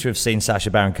interesting to have seen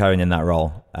Sacha Baron Cohen in that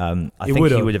role. I think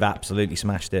he would have absolutely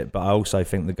smashed it, but I also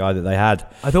think the guy that they had,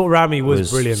 I thought Rami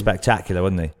was brilliant. Spectacular,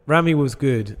 wasn't he? Rami was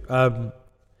good.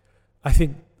 I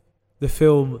think the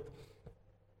film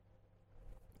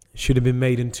should have been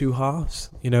made in 2 halves.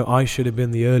 You know, I should have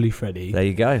been the early Freddie. There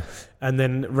you go. And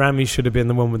then Rami should have been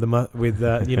the one with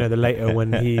you know, the later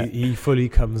when he fully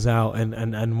comes out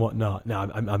and whatnot. No,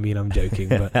 I mean, I'm joking,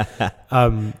 but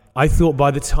I thought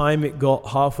by the time it got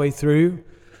halfway through,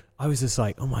 I was just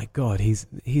like, oh my God, he's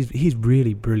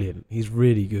really brilliant. He's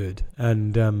really good.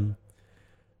 And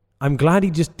I'm glad he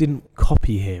just didn't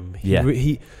copy him.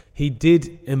 He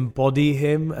did embody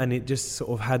him, and it just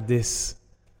sort of had this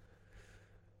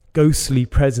ghostly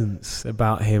presence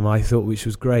about him, I thought, which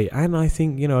was great. And I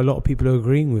think, a lot of people are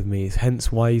agreeing with me. It's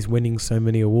hence why he's winning so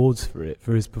many awards for it,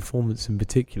 for his performance in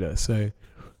particular. So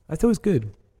I thought it was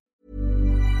good.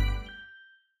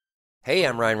 Hey,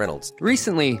 I'm Ryan Reynolds.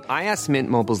 Recently, I asked Mint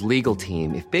Mobile's legal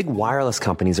team if big wireless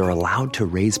companies are allowed to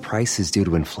raise prices due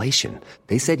to inflation.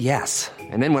 They said yes.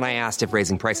 And then when I asked if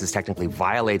raising prices technically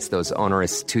violates those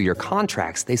onerous 2-year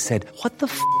contracts, they said, "What the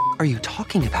f*** are you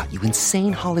talking about, you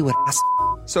insane Hollywood ass?"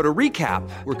 So to recap,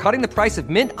 we're cutting the price of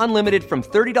Mint Unlimited from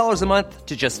 $30 a month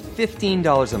to just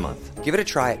 $15 a month. Give it a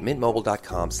try at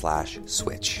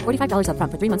mintmobile.com/switch. $45 up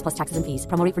front for 3 months plus taxes and fees.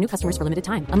 Promo rate for new customers for limited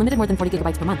time. Unlimited more than 40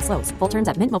 gigabytes per month. Slows full terms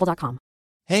at mintmobile.com.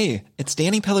 Hey, it's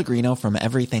Danny Pellegrino from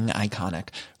Everything Iconic.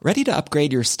 Ready to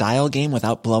upgrade your style game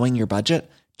without blowing your budget?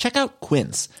 Check out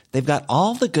Quince. They've got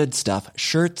all the good stuff,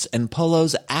 shirts and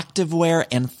polos, activewear,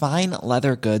 and fine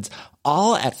leather goods,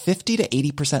 all at 50 to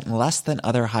 80% less than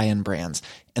other high-end brands.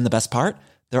 And the best part?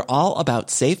 They're all about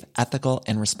safe, ethical,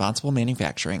 and responsible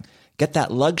manufacturing. Get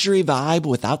that luxury vibe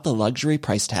without the luxury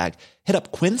price tag. Hit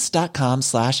up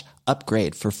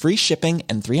quince.com/upgrade for free shipping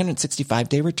and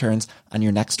 365-day returns on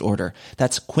your next order.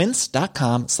 That's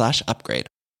quince.com/upgrade.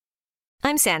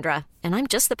 I'm Sandra, and I'm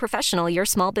just the professional your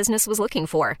small business was looking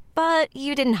for. But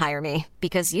you didn't hire me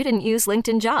because you didn't use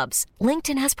LinkedIn Jobs.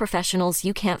 LinkedIn has professionals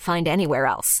you can't find anywhere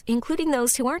else, including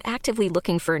those who aren't actively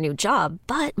looking for a new job,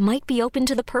 but might be open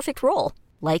to the perfect role,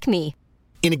 like me.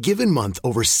 In a given month,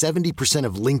 over 70%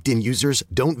 of LinkedIn users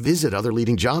don't visit other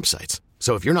leading job sites.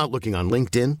 So if you're not looking on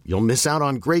LinkedIn, you'll miss out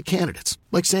on great candidates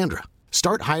like Sandra.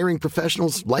 Start hiring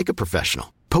professionals like a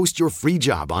professional. Post your free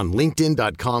job on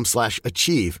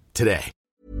linkedin.com/achieve today.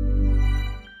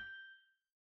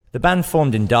 The band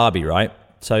formed in Derby, right?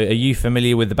 So are you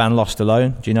familiar with the band Lost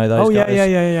Alone? Do you know those guys?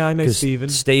 Yeah. I know Stephen.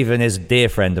 Stephen is a dear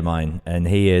friend of mine, and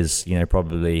he is,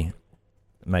 probably,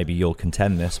 maybe you'll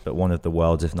contend this, but one of the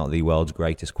world's, if not the world's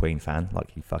greatest Queen fan.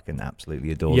 Like, he fucking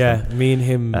absolutely adores them. Yeah, me and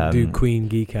him do Queen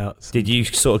geek outs. Did you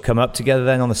sort of come up together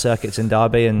then on the circuits in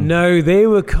Derby? And No, they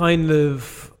were kind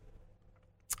of...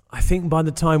 I think by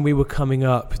the time we were coming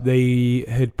up, they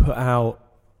had put out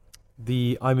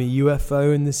the I'm a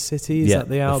UFO in this City. Is that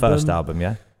the album? The first album,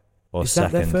 yeah? Or is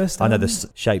second? That their first I album? know the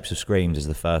Shapes of Screams is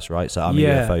the first, right? So I'm a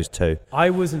UFO's 2.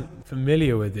 I wasn't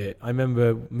familiar with it. I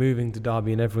remember moving to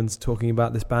Derby and everyone's talking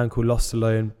about this band called Lost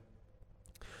Alone,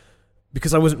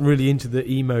 because I wasn't really into the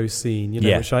emo scene,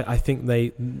 which I think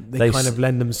they kind of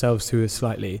lend themselves to it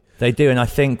slightly. They do, and I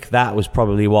think that was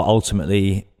probably what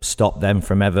ultimately stopped them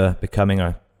from ever becoming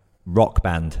a rock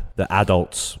band that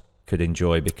adults could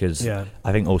enjoy, because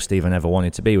I think all Stephen ever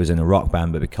wanted to be was in a rock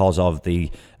band, but because of the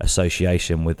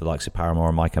association with the likes of Paramore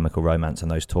and My Chemical Romance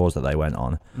and those tours that they went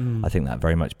on, I think that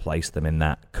very much placed them in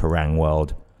that Kerrang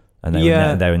world, and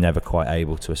they were never quite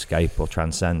able to escape or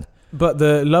transcend. But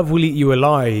the Love Will Eat You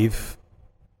Alive,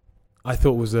 I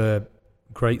thought was a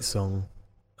great song.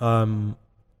 But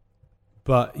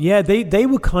yeah, they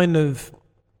were kind of,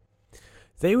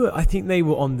 I think they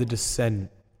were on the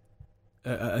descent.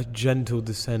 A gentle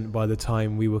descent by the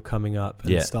time we were coming up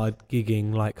and started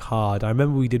gigging like hard. I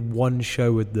remember we did one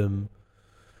show with them,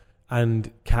 and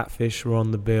Catfish were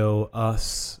on the bill,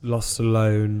 us, Lost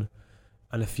Alone,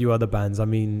 and a few other bands. I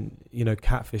mean,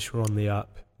 Catfish were on the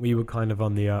up. We were kind of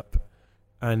on the up,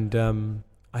 and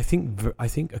I think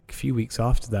a few weeks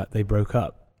after that they broke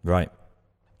up. Right.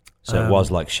 So it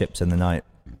was like ships in the night.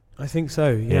 I think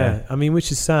so. Yeah. I mean,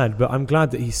 which is sad, but I'm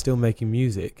glad that he's still making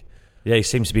music. Yeah, he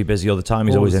seems to be busy all the time.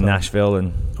 He's always in Nashville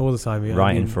and all the time,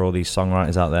 writing for all these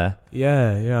songwriters out there.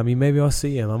 Yeah. I mean, maybe I'll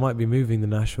see him. I might be moving to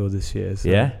Nashville this year. So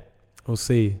yeah, we'll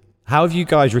see. How have you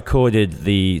guys recorded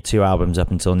the 2 albums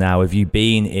up until now? Have you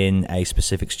been in a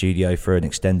specific studio for an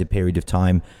extended period of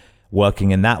time, working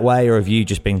in that way, or have you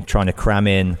just been trying to cram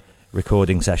in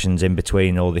recording sessions in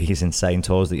between all these insane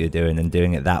tours that you're doing and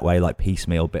doing it that way, like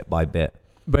piecemeal, bit by bit?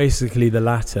 Basically, the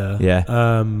latter. Yeah.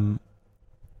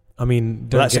 I mean,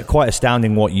 that's quite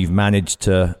astounding what you've managed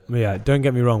to... Yeah, don't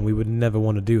get me wrong, we would never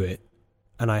want to do it,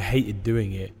 and I hated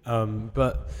doing it.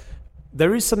 But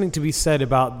there is something to be said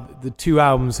about the 2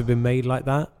 albums have been made like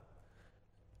that,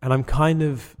 and I'm kind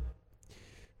of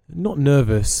not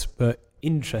nervous, but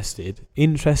interested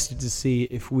to see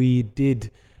if we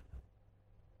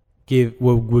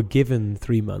were given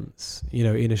 3 months,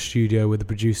 in a studio with a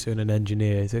producer and an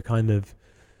engineer to kind of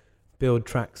build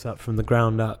tracks up from the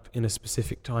ground up in a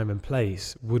specific time and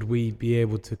place, would we be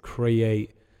able to create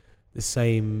the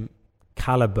same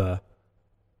caliber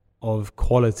of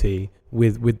quality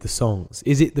with the songs?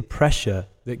 Is it the pressure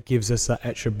that gives us that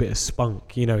extra bit of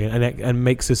spunk, and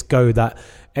makes us go that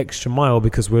extra mile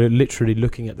because we're literally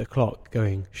looking at the clock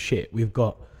going, shit, we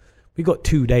got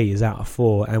 2 days out of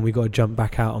 4 and we got to jump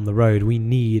back out on the road. We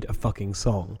need a fucking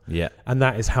song. Yeah. And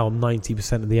that is how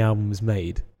 90% of the album was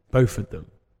made, both of them.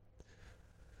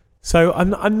 So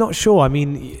I'm not sure. I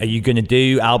mean, are you going to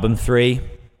do album 3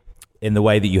 in the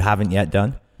way that you haven't yet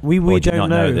done? We do don't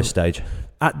know at this stage.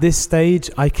 At this stage,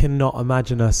 I cannot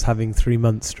imagine us having 3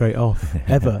 months straight off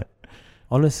ever.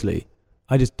 Honestly,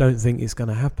 I just don't think it's going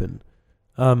to happen.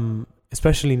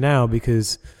 Especially now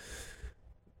because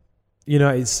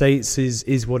United States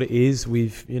is what it is.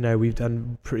 We've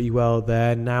done pretty well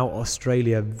there. Now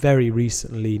Australia very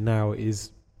recently now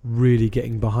is really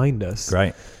getting behind us.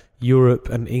 Great. Europe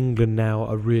and England now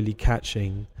are really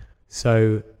catching.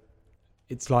 So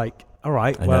it's like, all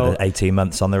right, another 18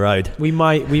 months on the road. We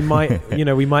might we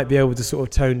might be able to sort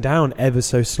of tone down ever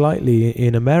so slightly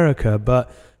in America,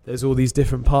 but there's all these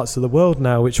different parts of the world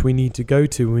now which we need to go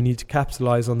to. We need to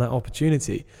capitalize on that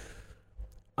opportunity.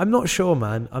 I'm not sure,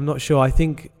 man. I'm not sure. I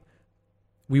think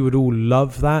we would all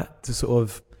love that, to sort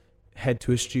of head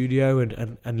to a studio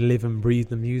and live and breathe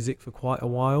the music for quite a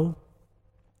while.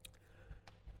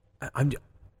 I'm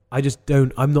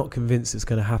not convinced it's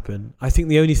going to happen. I think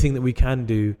the only thing that we can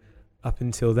do up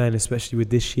until then, especially with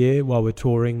this year, while we're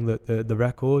touring the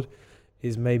record,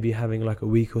 is maybe having like a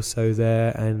week or so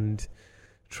there and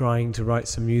trying to write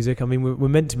some music. I mean, we're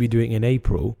meant to be doing it in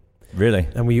April. Really?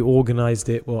 And we organised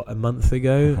it, a month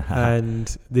ago?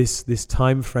 And this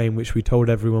time frame, which we told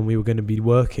everyone we were going to be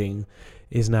working,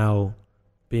 is now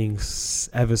being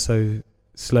ever so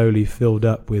slowly filled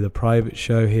up with a private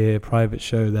show here, private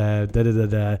show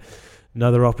there,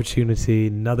 another opportunity,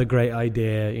 another great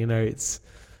idea. It's...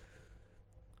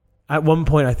 At one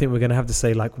point, I think we're going to have to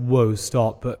say, like, whoa,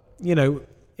 stop. But,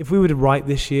 if we were to write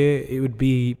this year, it would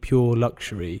be pure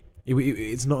luxury.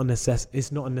 It's not a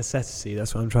necessity.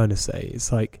 That's what I'm trying to say.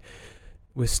 It's like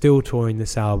we're still touring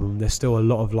this album. There's still a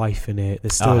lot of life in it.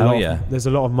 There's still there's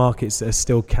a lot of markets that are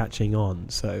still catching on.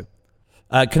 So,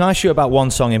 can I ask you about one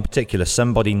song in particular?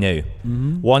 Somebody New.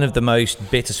 Mm-hmm. One of the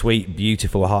most bittersweet,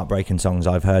 beautiful, heartbreaking songs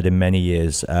I've heard in many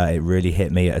years. It really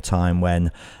hit me at a time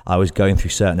when I was going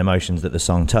through certain emotions that the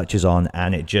song touches on,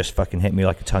 and it just fucking hit me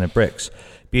like a ton of bricks.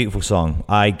 Beautiful song.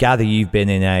 I gather you've been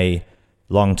in a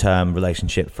long-term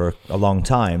relationship for a long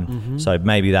time, mm-hmm. so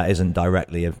maybe that isn't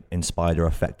directly inspired or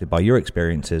affected by your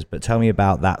experiences, but tell me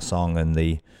about that song and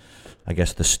the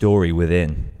story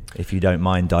within, if you don't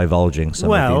mind divulging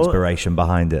some of the inspiration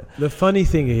behind it. The funny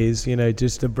thing is,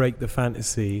 just to break the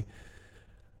fantasy,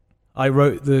 I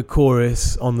wrote the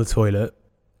chorus on the toilet.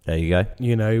 There you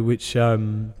go. Which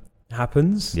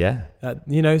happens. Yeah.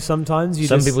 Sometimes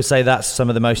some people say that's some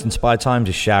of the most inspired times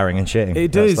is showering and shitting.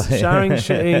 It is. Showering,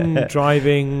 shitting,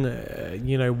 driving,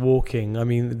 walking. I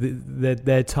mean,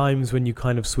 there are times when you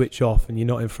kind of switch off and you're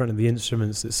not in front of the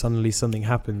instruments that suddenly something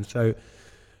happens. So,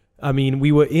 I mean,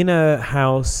 we were in a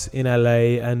house in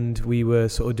LA and we were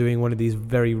sort of doing one of these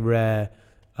very rare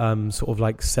sort of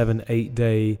like 7-8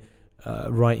 day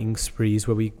writing sprees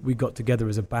where we got together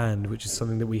as a band, which is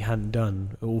something that we hadn't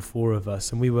done, all 4 of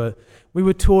us. And we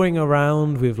were touring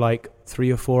around with like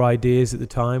 3 or 4 ideas at the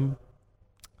time.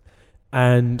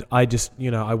 And I just,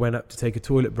 I went up to take a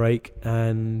toilet break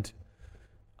and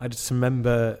I just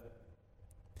remember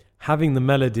having the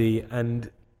melody and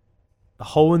the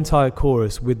whole entire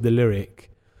chorus with the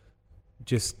lyric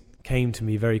just came to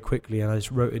me very quickly, and I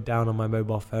just wrote it down on my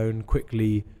mobile phone,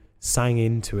 quickly sang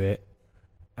into it,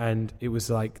 and it was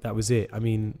like, that was it. I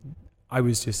mean, I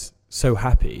was just so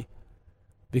happy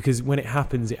because when it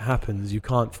happens, you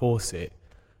can't force it.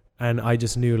 And I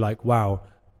just knew like, wow,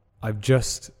 I've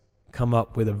just come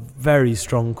up with a very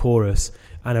strong chorus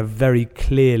and a very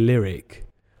clear lyric,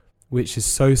 which is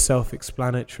so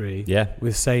self-explanatory,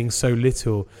 with saying so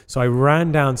little. So I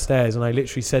ran downstairs and I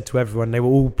literally said to everyone, they were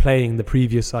all playing the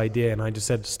previous idea, and I just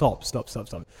said, stop.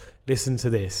 Listen to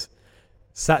this.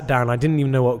 Sat down. I didn't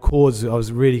even know what chords I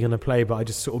was really going to play, but I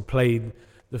just sort of played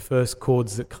the first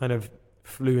chords that kind of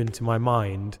flew into my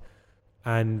mind.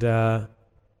 And sang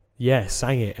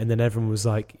it. And then everyone was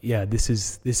like, yeah, this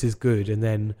is good. And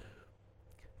then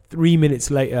 3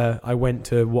 minutes later, I went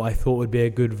to what I thought would be a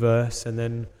good verse, and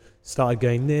then started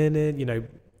going,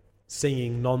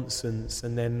 singing nonsense.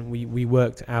 And then we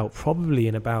worked out probably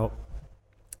in about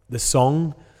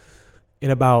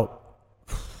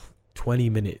 20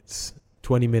 minutes.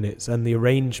 And the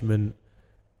arrangement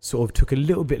sort of took a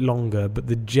little bit longer, but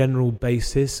the general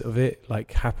basis of it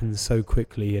like happens so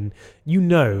quickly. And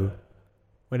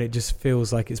when it just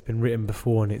feels like it's been written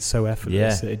before and it's so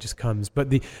effortless that it just comes. But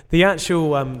the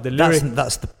actual the lyric,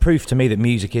 that's the proof to me that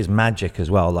music is magic as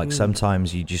well. Like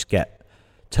sometimes you just get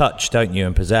touched, don't you,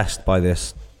 and possessed by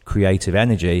this creative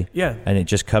energy, and it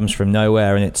just comes from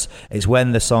nowhere. And it's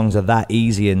when the songs are that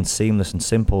easy and seamless and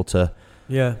simple to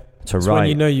it's write. When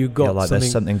you know you got like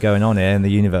there's something going on here in the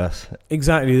universe.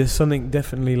 Exactly, there's something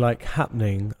definitely like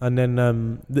happening. And then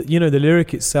the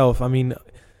lyric itself, I mean,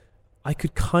 I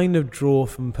could kind of draw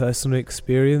from personal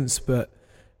experience, but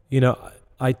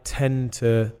I tend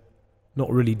to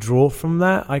not really draw from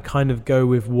that. I kind of go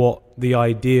with what the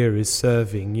idea is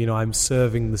serving. I'm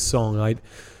serving the song.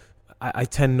 I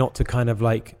tend not to kind of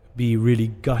like be really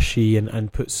gushy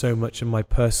and put so much of my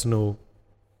personal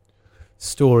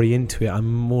story into it.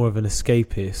 I'm more of an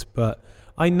escapist, but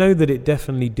I know that it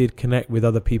definitely did connect with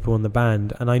other people in the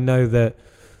band, and I know that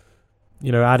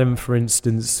Adam, for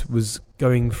instance, was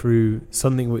going through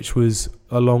something which was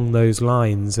along those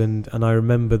lines, and I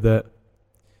remember that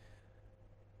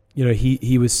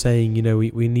he was saying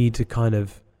we need to kind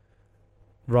of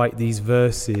write these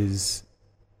verses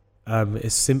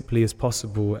as simply as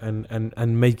possible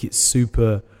and make it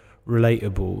super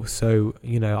relatable. So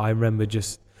I remember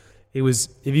it was,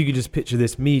 if you could just picture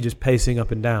this, me just pacing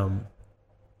up and down,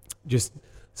 just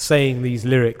saying these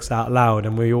lyrics out loud,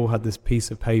 and we all had this piece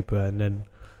of paper, and then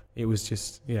it was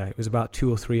just it was about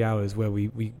 2 or 3 hours where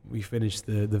we finished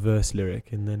the verse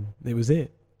lyric, and then it was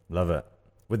it. Love it.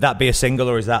 Would that be a single,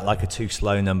 or is that like a too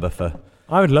slow number for?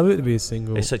 I would love it to be a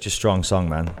single. It's such a strong song,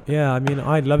 man. Yeah, I mean,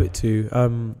 I'd love it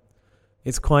to.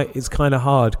 It's kind of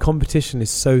hard. Competition is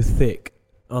so thick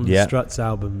on the Struts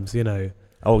albums,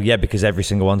 Oh yeah, because every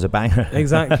single one's a banger.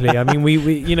 Exactly. I mean,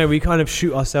 we kind of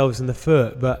shoot ourselves in the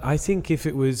foot, but I think if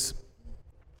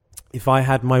I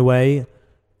had my way,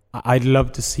 I'd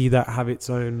love to see that have its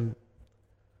own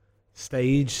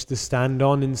stage to stand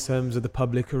on in terms of the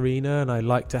public arena, and I'd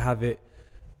like to have it,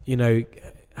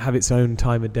 have its own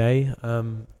time of day.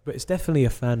 But it's definitely a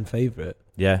fan favorite.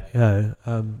 Yeah.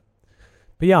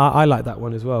 But yeah, I like that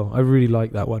one as well. I really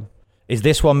like that one. Is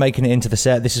this one making it into the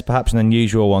set? This is perhaps an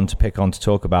unusual one to pick on to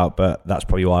talk about, but that's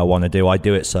probably what I want to do. I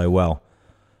do it so well.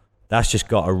 That's just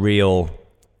got a real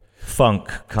funk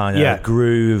kind of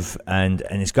groove, and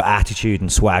it's got attitude and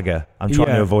swagger. I'm trying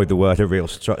to avoid the word a real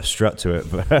strut to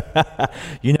it, but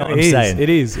you know what I'm saying. It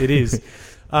is.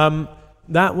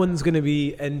 That one's going to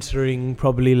be entering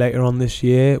probably later on this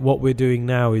year. What we're doing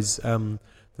now is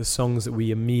the songs that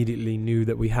we immediately knew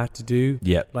that we had to do,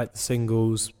 like the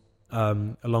singles,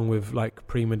 along with like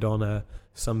Prima Donna,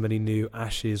 Somebody New,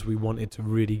 Ashes. We wanted to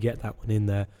really get that one in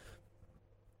there.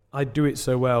 I do it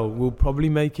so well, we'll probably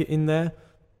make it in there.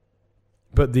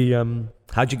 But the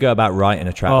how'd you go about writing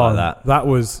a track like that? That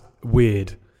was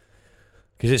weird,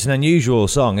 because it's an unusual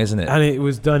song, isn't it? And it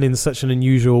was done in such an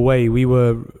unusual way. We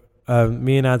were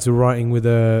me and Ads were writing with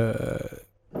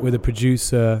a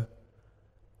producer,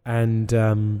 and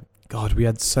we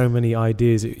had so many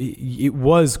ideas. It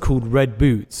was called Red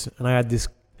Boots, and I had this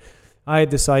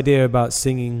idea about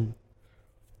singing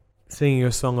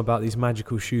a song about these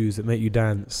magical shoes that make you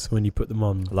dance when you put them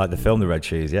on, like the film The Red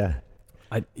Shoes.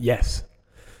 Yes.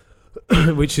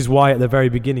 Which is why at the very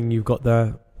beginning you've got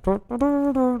the.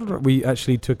 We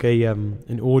actually took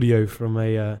an audio from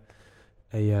a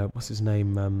what's his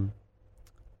name,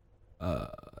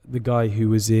 the guy who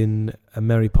was in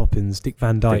Mary Poppins, Dick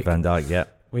Van Dyke. Dick Van Dyke, yeah.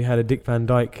 We had a Dick Van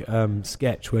Dyke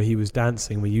sketch where he was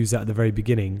dancing. We used that at the very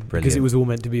beginning. Brilliant. Because it was all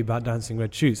meant to be about dancing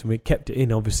red shoes, and we kept it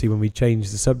in obviously when we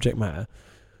changed the subject matter.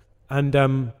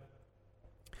 And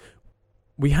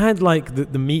we had like the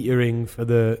metering for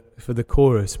the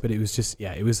chorus, but it was just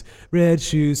it was red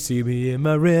shoes, see me in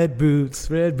my red boots,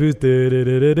 da, da, da,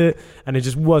 da, da, and it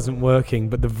just wasn't working.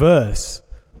 But the verse,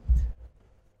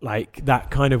 like that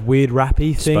kind of weird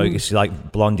rappy thing, it's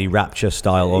like Blondie Rapture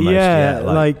style almost.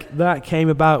 Like that came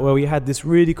about where we had this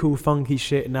really cool funky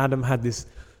shit, and Adam had this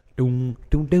doom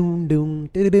doom doom doom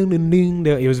doom doom doom.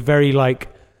 It was very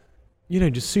like,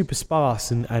 just super sparse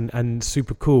and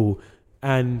super cool.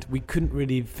 And we couldn't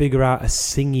really figure out a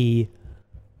singy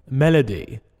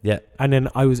melody. Yeah. And then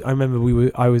I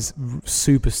remember I was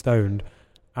super stoned,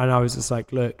 and I was just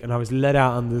like, look, and I was led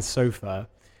out on the sofa,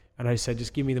 and I said,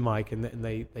 just give me the mic, and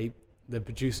the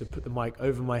producer put the mic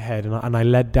over my head, and I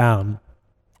led down.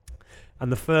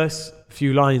 And the first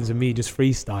few lines of me just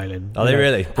freestyling. Are they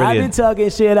really? Brilliant. I've been talking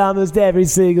shit almost every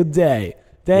single day.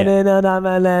 To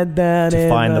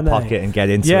find the pocket and get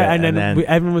into it. And then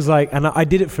everyone was like, and I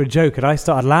did it for a joke, and I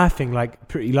started laughing like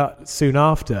pretty soon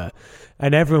after,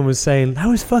 and everyone was saying that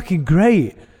was fucking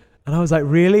great, and I was like,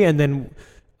 really? And then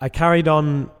I carried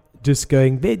on just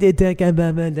going, and then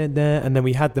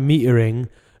we had the metering,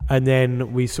 and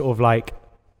then we sort of like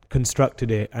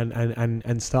constructed it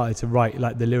and started to write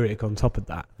like the lyric on top of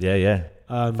that. Yeah.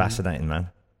 Fascinating, man.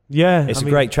 Yeah, it's a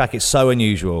great track. It's so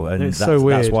unusual, and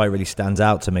that's why it really stands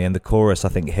out to me. And the chorus, I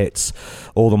think, hits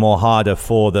all the more harder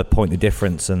for the point of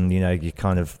difference. And you're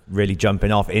kind of really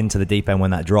jumping off into the deep end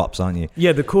when that drops, aren't you?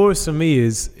 Yeah, the chorus for me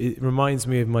it reminds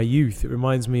me of my youth. It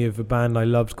reminds me of a band I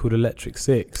loved called Electric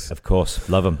Six. Of course,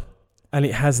 love them. And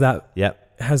it has that.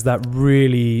 Yep. Has that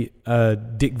really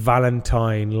Dick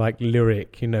Valentine like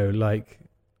lyric, like.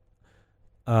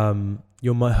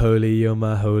 You're my holy, you're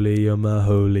my holy, you're my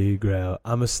holy grail.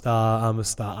 I'm a star, I'm a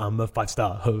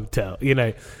 5-star hotel.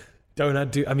 I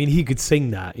mean, he could sing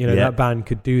that. That band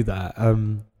could do that.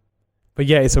 But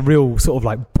yeah, it's a real sort of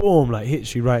like boom, like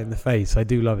hits you right in the face. I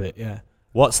do love it. Yeah.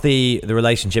 What's the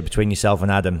relationship between yourself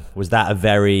and Adam? Was that a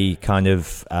very kind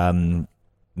of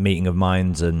meeting of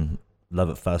minds and love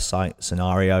at first sight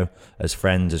scenario as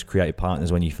friends, as creative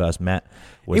partners when you first met?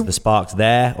 Was the sparks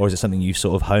there, or is it something you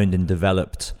sort of honed and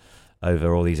developed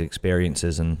over all these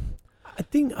experiences? And I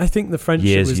think the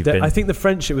friendship was I think the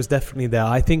friendship was definitely there.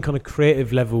 I think on a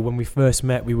creative level, when we first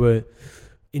met, we were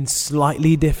in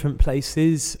slightly different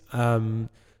places.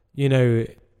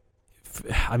 Ironically,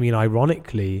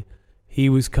 he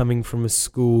was coming from a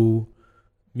school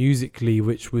musically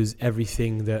which was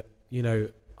everything that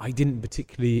I didn't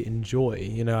particularly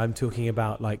enjoy. I'm talking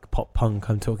about like pop punk.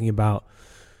 I'm talking about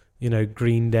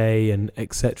Green Day and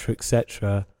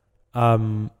etc.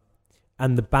 And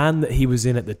the band that he was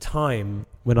in at the time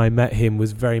when I met him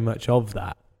was very much of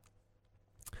that.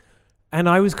 And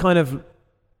I was kind of,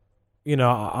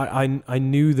 I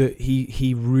knew that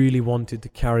he really wanted to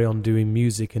carry on doing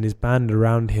music, and his band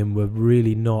around him were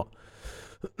really not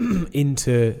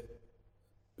into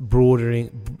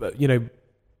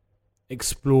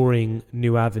exploring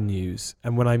new avenues.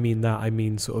 And when I mean that, I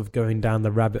mean sort of going down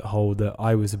the rabbit hole that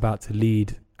I was about to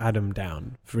lead Adam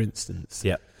down, for instance.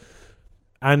 Yeah.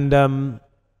 And, but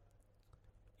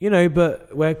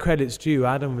where credit's due,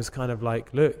 Adam was kind of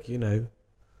like, look,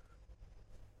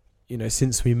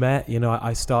 since we met,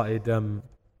 I started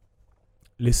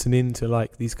listening to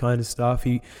like these kind of stuff.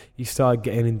 He started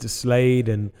getting into Slade,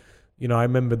 and, I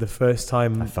remember the first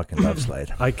time I fucking love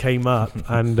Slade. I came up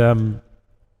and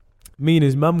me and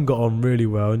his mum got on really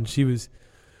well, and she was,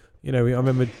 I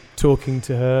remember talking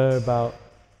to her about,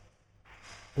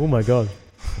 oh my God.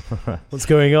 What's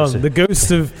going on? The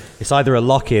ghost of... It's either a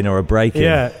lock-in or a break-in.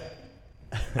 Yeah.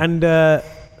 And I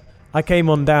came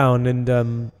on down and,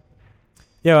 I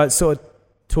was sort of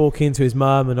talking to his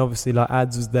mum, and obviously like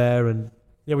Ads was there, and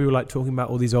we were like talking about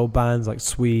all these old bands like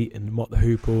Sweet and Mott the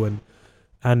Hoople,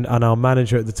 and our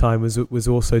manager at the time was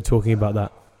also talking about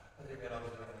that.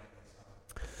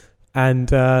 And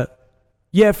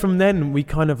from then we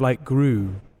kind of like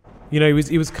grew.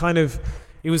 It was kind of...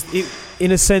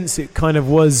 in a sense, it kind of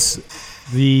was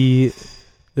the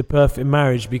perfect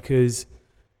marriage, because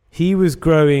he was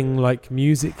growing like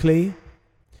musically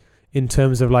in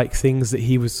terms of like things that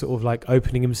he was sort of like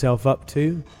opening himself up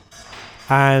to,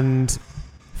 and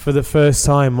for the first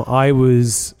time I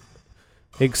was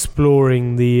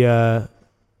exploring the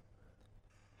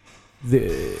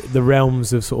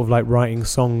realms of sort of like writing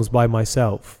songs by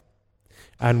myself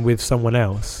and with someone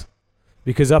else,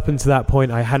 because up until that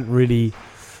point I hadn't really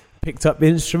picked up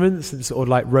instruments and sort of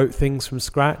like wrote things from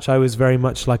scratch. I was very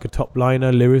much like a top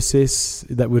liner lyricist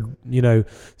that would,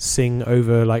 sing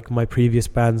over like my previous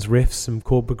band's riffs and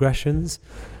chord progressions.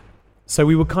 So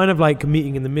we were kind of like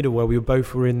meeting in the middle, where we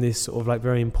were in this sort of like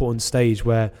very important stage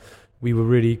where we were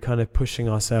really kind of pushing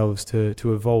ourselves to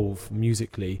evolve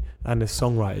musically and as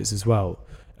songwriters as well.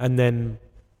 And then,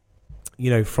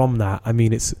 from that, I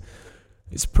mean, it's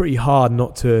pretty hard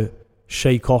not to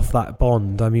shake off that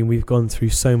bond. I mean, we've gone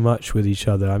through so much with each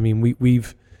other. I mean,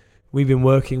 we've been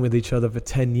working with each other for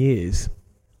 10 years.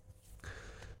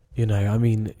 I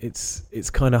mean, it's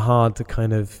kind of hard to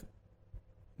kind of,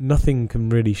 nothing can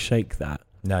really shake that.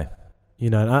 No.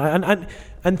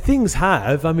 And things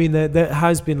have. I mean, there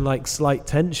has been like slight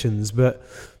tensions, but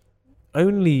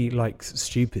only like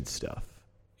stupid stuff.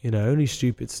 Only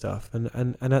stupid stuff.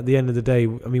 And at the end of the day,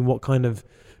 I mean, what kind of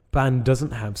band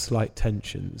doesn't have slight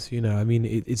tensions? I mean,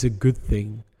 it's a good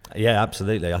thing. Yeah,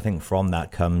 absolutely. I think from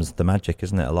that comes the magic,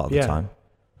 isn't it? A lot of the time,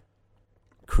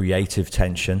 creative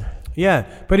tension. Yeah,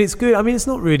 but it's good. I mean, it's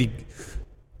not really.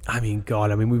 I mean,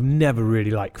 God. I mean, we've never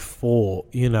really like fought.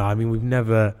 I mean, we've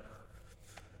never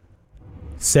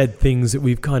said things that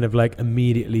we've kind of like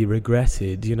immediately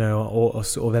regretted. Or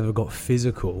sort of ever got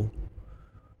physical.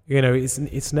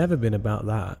 It's never been about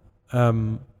that.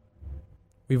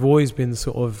 We've always been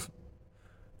sort of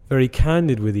very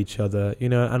candid with each other, you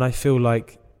know, and I feel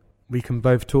like we can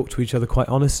both talk to each other quite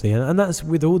honestly, and that's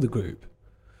with all the group.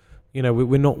 You know,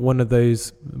 we're not one of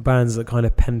those bands that kind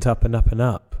of pent up and up and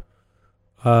up.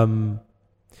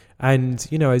 And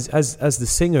you know, as the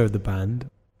singer of the band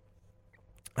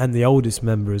and the oldest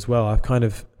member as well, I've kind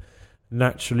of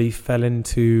naturally fell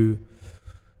into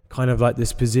kind of like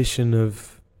this position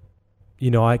of,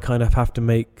 you know, I kind of have to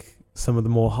make some of the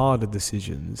more harder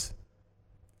decisions,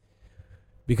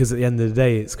 because at the end of the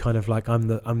day, it's kind of like I'm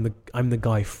the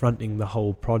guy fronting the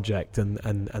whole project and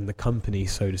the company,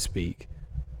 so to speak.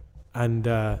 And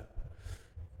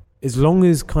as long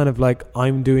as kind of like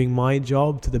I'm doing my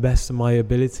job to the best of my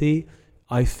ability,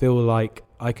 I feel like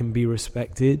I can be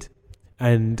respected,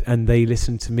 and they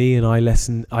listen to me and I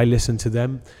listen to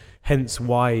them. Hence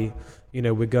why, you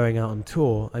know, we're going out on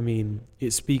tour. I mean,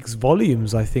 it speaks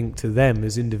volumes, I think, to them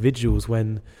as individuals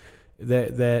when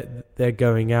they're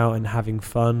going out and having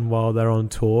fun while they're on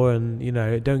tour. And you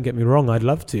know, don't get me wrong, I'd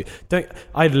love to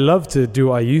do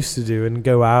what I used to do and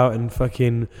go out and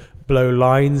fucking blow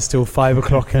lines till 5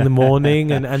 o'clock in the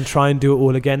morning and try and do it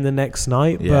all again the next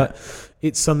night. But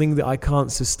it's something that I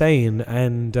can't sustain.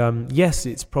 And yes,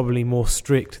 it's probably more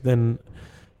strict than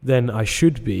I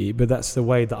should be, but that's the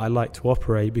way that I like to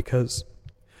operate, because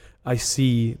I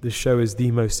see the show as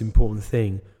the most important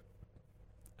thing.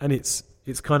 And it's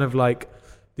kind of like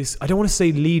this, I don't want to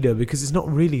say leader, because it's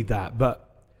not really that,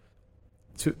 but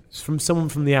from someone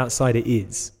from the outside it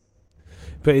is.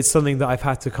 But it's something that I've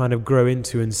had to kind of grow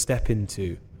into and step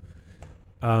into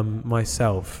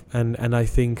myself. And I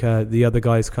think the other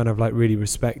guys kind of like really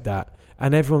respect that.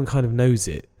 And everyone kind of knows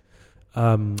it.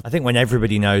 I think when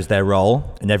everybody knows their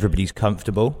role and everybody's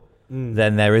comfortable,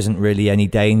 then there isn't really any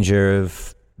danger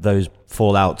of those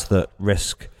fallouts that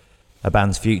risk a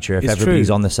band's future. If everybody's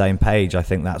on the same page, I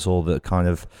think that's all that kind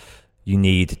of you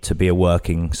need to be a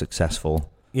working,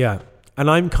 successful And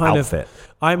I'm kind outfit.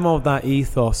 I'm of that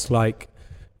ethos, like,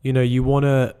 you know, you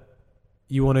wanna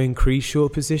increase your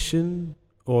position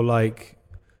or like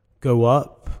go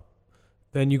up,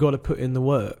 then you got to put in the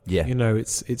work. Yeah. You know,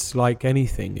 it's like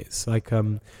anything. It's like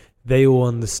they all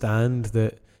understand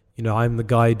that, you know, I'm the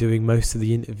guy doing most of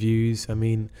the interviews. I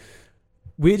mean,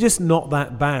 we're just not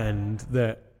that band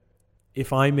that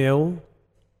if I'm ill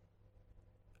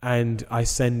and I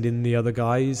send in the other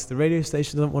guys, the radio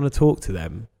station doesn't want to talk to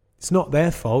them. It's not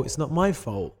their fault. It's not my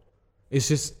fault. It's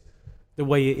just the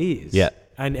way it is. Yeah.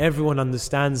 And everyone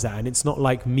understands that. And it's not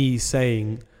like me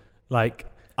saying, like,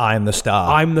 I'm the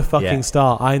star. I'm the fucking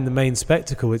star. I'm the main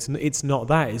spectacle. It's not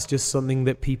that. It's just something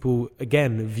that people,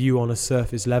 again, view on a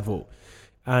surface level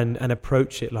and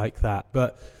approach it like that.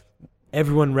 But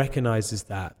everyone recognizes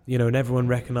that, you know, and everyone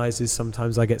recognizes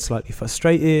sometimes I get slightly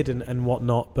frustrated and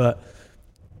whatnot, but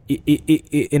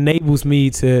it enables me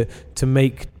to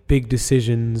make big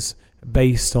decisions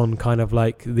based on kind of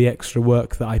like the extra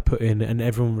work that I put in, and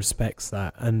everyone respects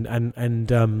that. And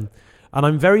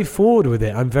I'm very forward with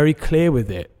it. I'm very clear with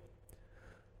it.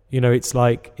 You know, it's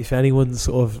like if anyone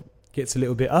sort of gets a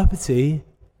little bit uppity,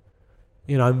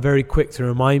 you know, I'm very quick to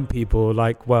remind people,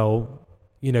 like, well,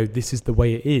 you know, this is the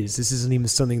way it is. This isn't even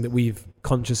something that we've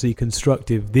consciously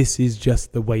constructed. This is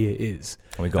just the way it is.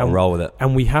 And we've got to roll with it.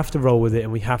 And we have to roll with it,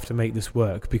 and we have to make this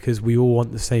work because we all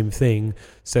want the same thing.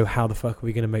 So how the fuck are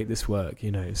we going to make this work,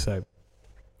 you know? So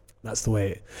that's the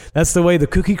way the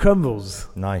cookie crumbles.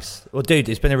 Nice. Well, dude,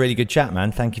 it's been a really good chat,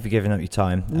 man. Thank you for giving up your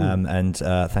time. And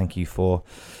thank you for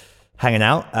hanging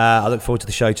out. I look forward to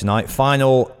the show tonight.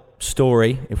 Final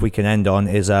story, if we can end on,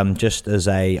 is just as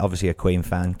obviously a Queen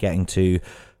fan, getting to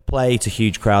play to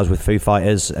huge crowds with Foo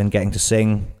Fighters and getting to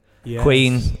sing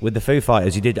Queen with the Foo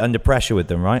Fighters. You did Under Pressure with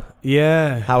them, right?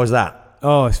 Yeah. How was that?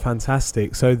 Oh, it's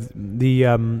fantastic. So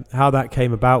the how that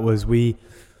came about was me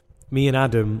and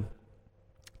Adam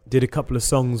did a couple of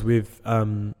songs with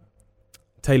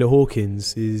Taylor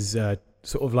Hawkins, his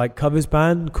sort of like covers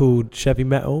band called Chevy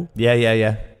Metal.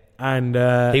 Yeah.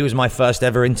 And he was my first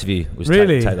ever interview. Was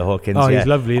really? Taylor Hawkins. Oh, he's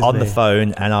lovely, isn't on he? the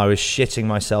phone, and I was shitting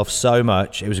myself so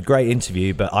much. It was a great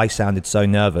interview, but I sounded so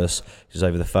nervous just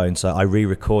over the phone, so I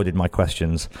re-recorded my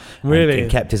questions. Really? And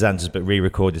kept his answers, but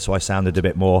re-recorded, so I sounded a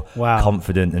bit more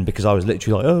confident. And because I was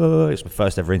literally like, oh, it's my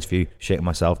first ever interview, shitting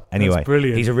myself. Anyway, that's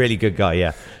brilliant. He's a really good guy.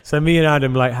 Yeah. So me and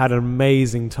Adam like had an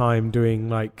amazing time doing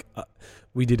like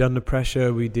we did Under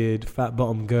Pressure, we did Fat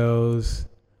Bottom Girls.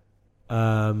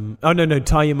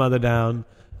 Tie Your Mother Down.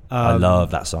 I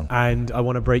love that song. And I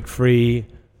Want to Break Free,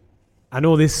 and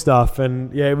all this stuff.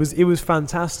 And yeah, it was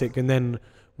fantastic. And then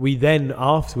we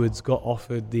afterwards got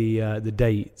offered the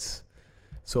dates,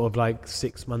 sort of like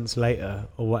 6 months later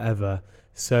or whatever.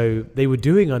 So they were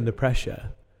doing Under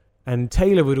Pressure, And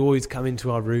Taylor would always come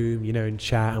into our room, you know, and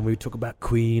chat, and we would talk about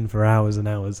Queen for hours and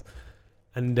hours.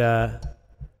 And I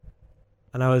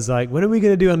was like, when are we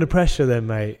going to do Under Pressure then,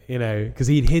 mate? You know, because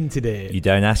he'd hinted it. You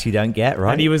don't ask, you don't get,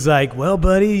 right? And he was like, well,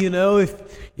 buddy, you know,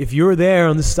 if you're there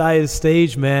on the side of the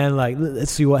stage, man, like,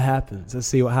 let's see what happens. Let's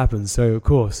see what happens. So, of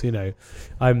course, you know,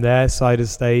 I'm there, side of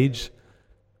stage,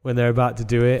 when they're about to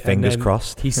do it. Fingers and then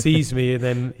crossed. He sees me, and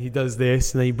then he does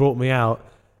this, and then he brought me out.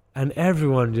 And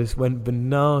everyone just went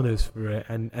bananas for it.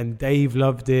 And Dave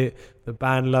loved it. The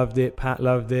band loved it. Pat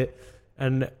loved it.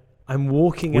 And I'm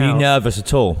walking out. Were you nervous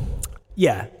at all?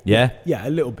 Yeah. Yeah? Yeah, a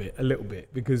little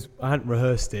bit. Because I hadn't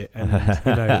rehearsed it. And,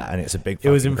 you know, and it's a big it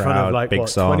was in crowd, front of like, big what,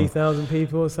 song. 20,000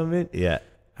 people or something? Yeah.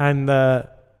 And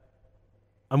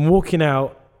I'm walking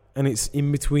out, and it's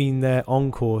in between their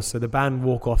encore. So the band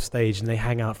walk off stage, and they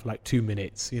hang out for like 2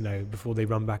 minutes, you know, before they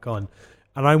run back on.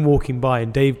 And I'm walking by,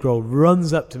 and Dave Grohl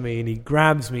runs up to me, and he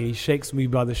grabs me, he shakes me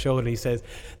by the shoulder, and he says,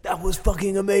 that was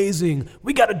fucking amazing.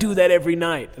 We got to do that every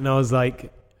night. And I was like,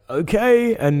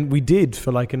 okay. And we did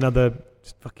for like another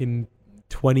fucking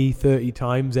 20, 30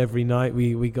 times every night.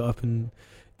 We got up and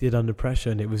did Under Pressure,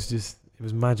 and it was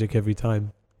magic every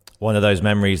time. One of those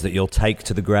memories that you'll take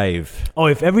to the grave. Oh,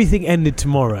 if everything ended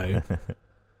tomorrow,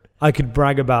 I could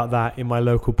brag about that in my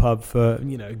local pub for,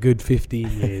 you know, a good 15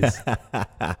 years.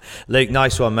 Luke,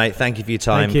 nice one, mate. Thank you for your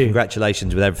time. Thank you.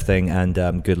 Congratulations with everything,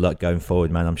 and good luck going forward,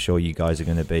 man. I'm sure you guys are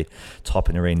going to be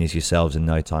topping arenas yourselves in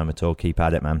no time at all. Keep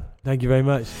at it, man. Thank you very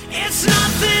much. It's not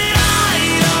that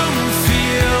I don't feel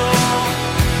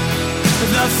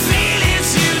the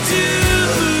feelings you do.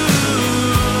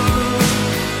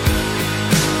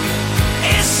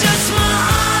 It's just my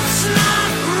heart's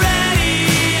not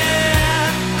ready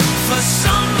yet for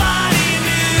somebody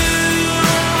new.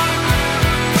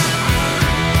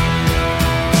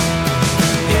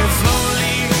 If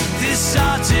only this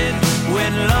started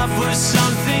when love was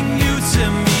something new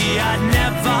to me, I'd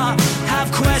never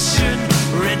have questioned,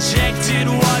 rejected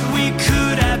what we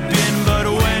could have been. But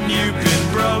when you've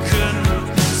been broken,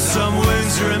 some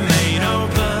wounds remain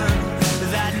open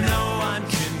that no one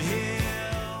can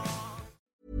heal.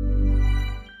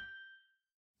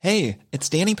 Hey, it's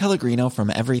Danny Pellegrino from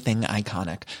Everything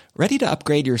Iconic. Ready to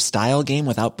upgrade your style game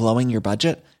without blowing your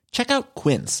budget? Check out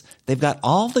Quince. They've got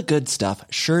all the good stuff,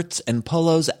 shirts and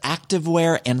polos,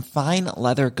 activewear, and fine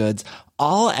leather goods,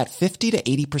 all at 50 to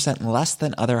 80% less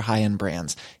than other high-end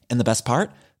brands. And the best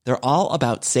part? They're all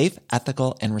about safe,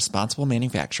 ethical, and responsible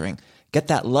manufacturing. Get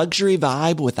that luxury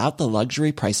vibe without the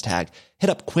luxury price tag. Hit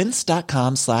up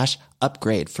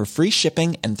quince.com/upgrade for free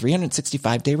shipping and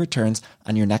 365-day returns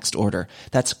on your next order.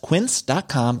 That's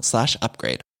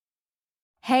quince.com/upgrade.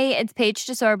 Hey, it's Paige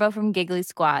DeSorbo from Giggly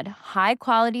Squad. High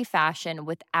quality fashion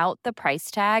without the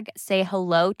price tag. Say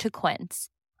hello to Quince.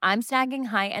 I'm snagging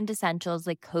high-end essentials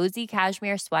like cozy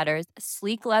cashmere sweaters,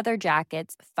 sleek leather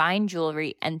jackets, fine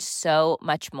jewelry, and so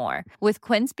much more. With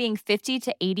Quince being 50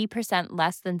 to 80%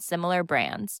 less than similar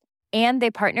brands. And they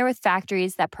partner with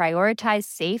factories that prioritize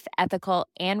safe, ethical,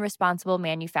 and responsible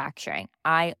manufacturing.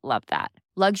 I love that.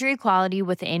 Luxury quality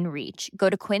within reach. Go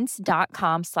to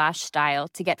quince.com/style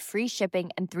to get free shipping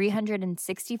and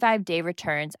 365-day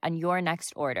returns on your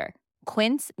next order.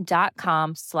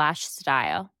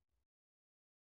 Quince.com/style.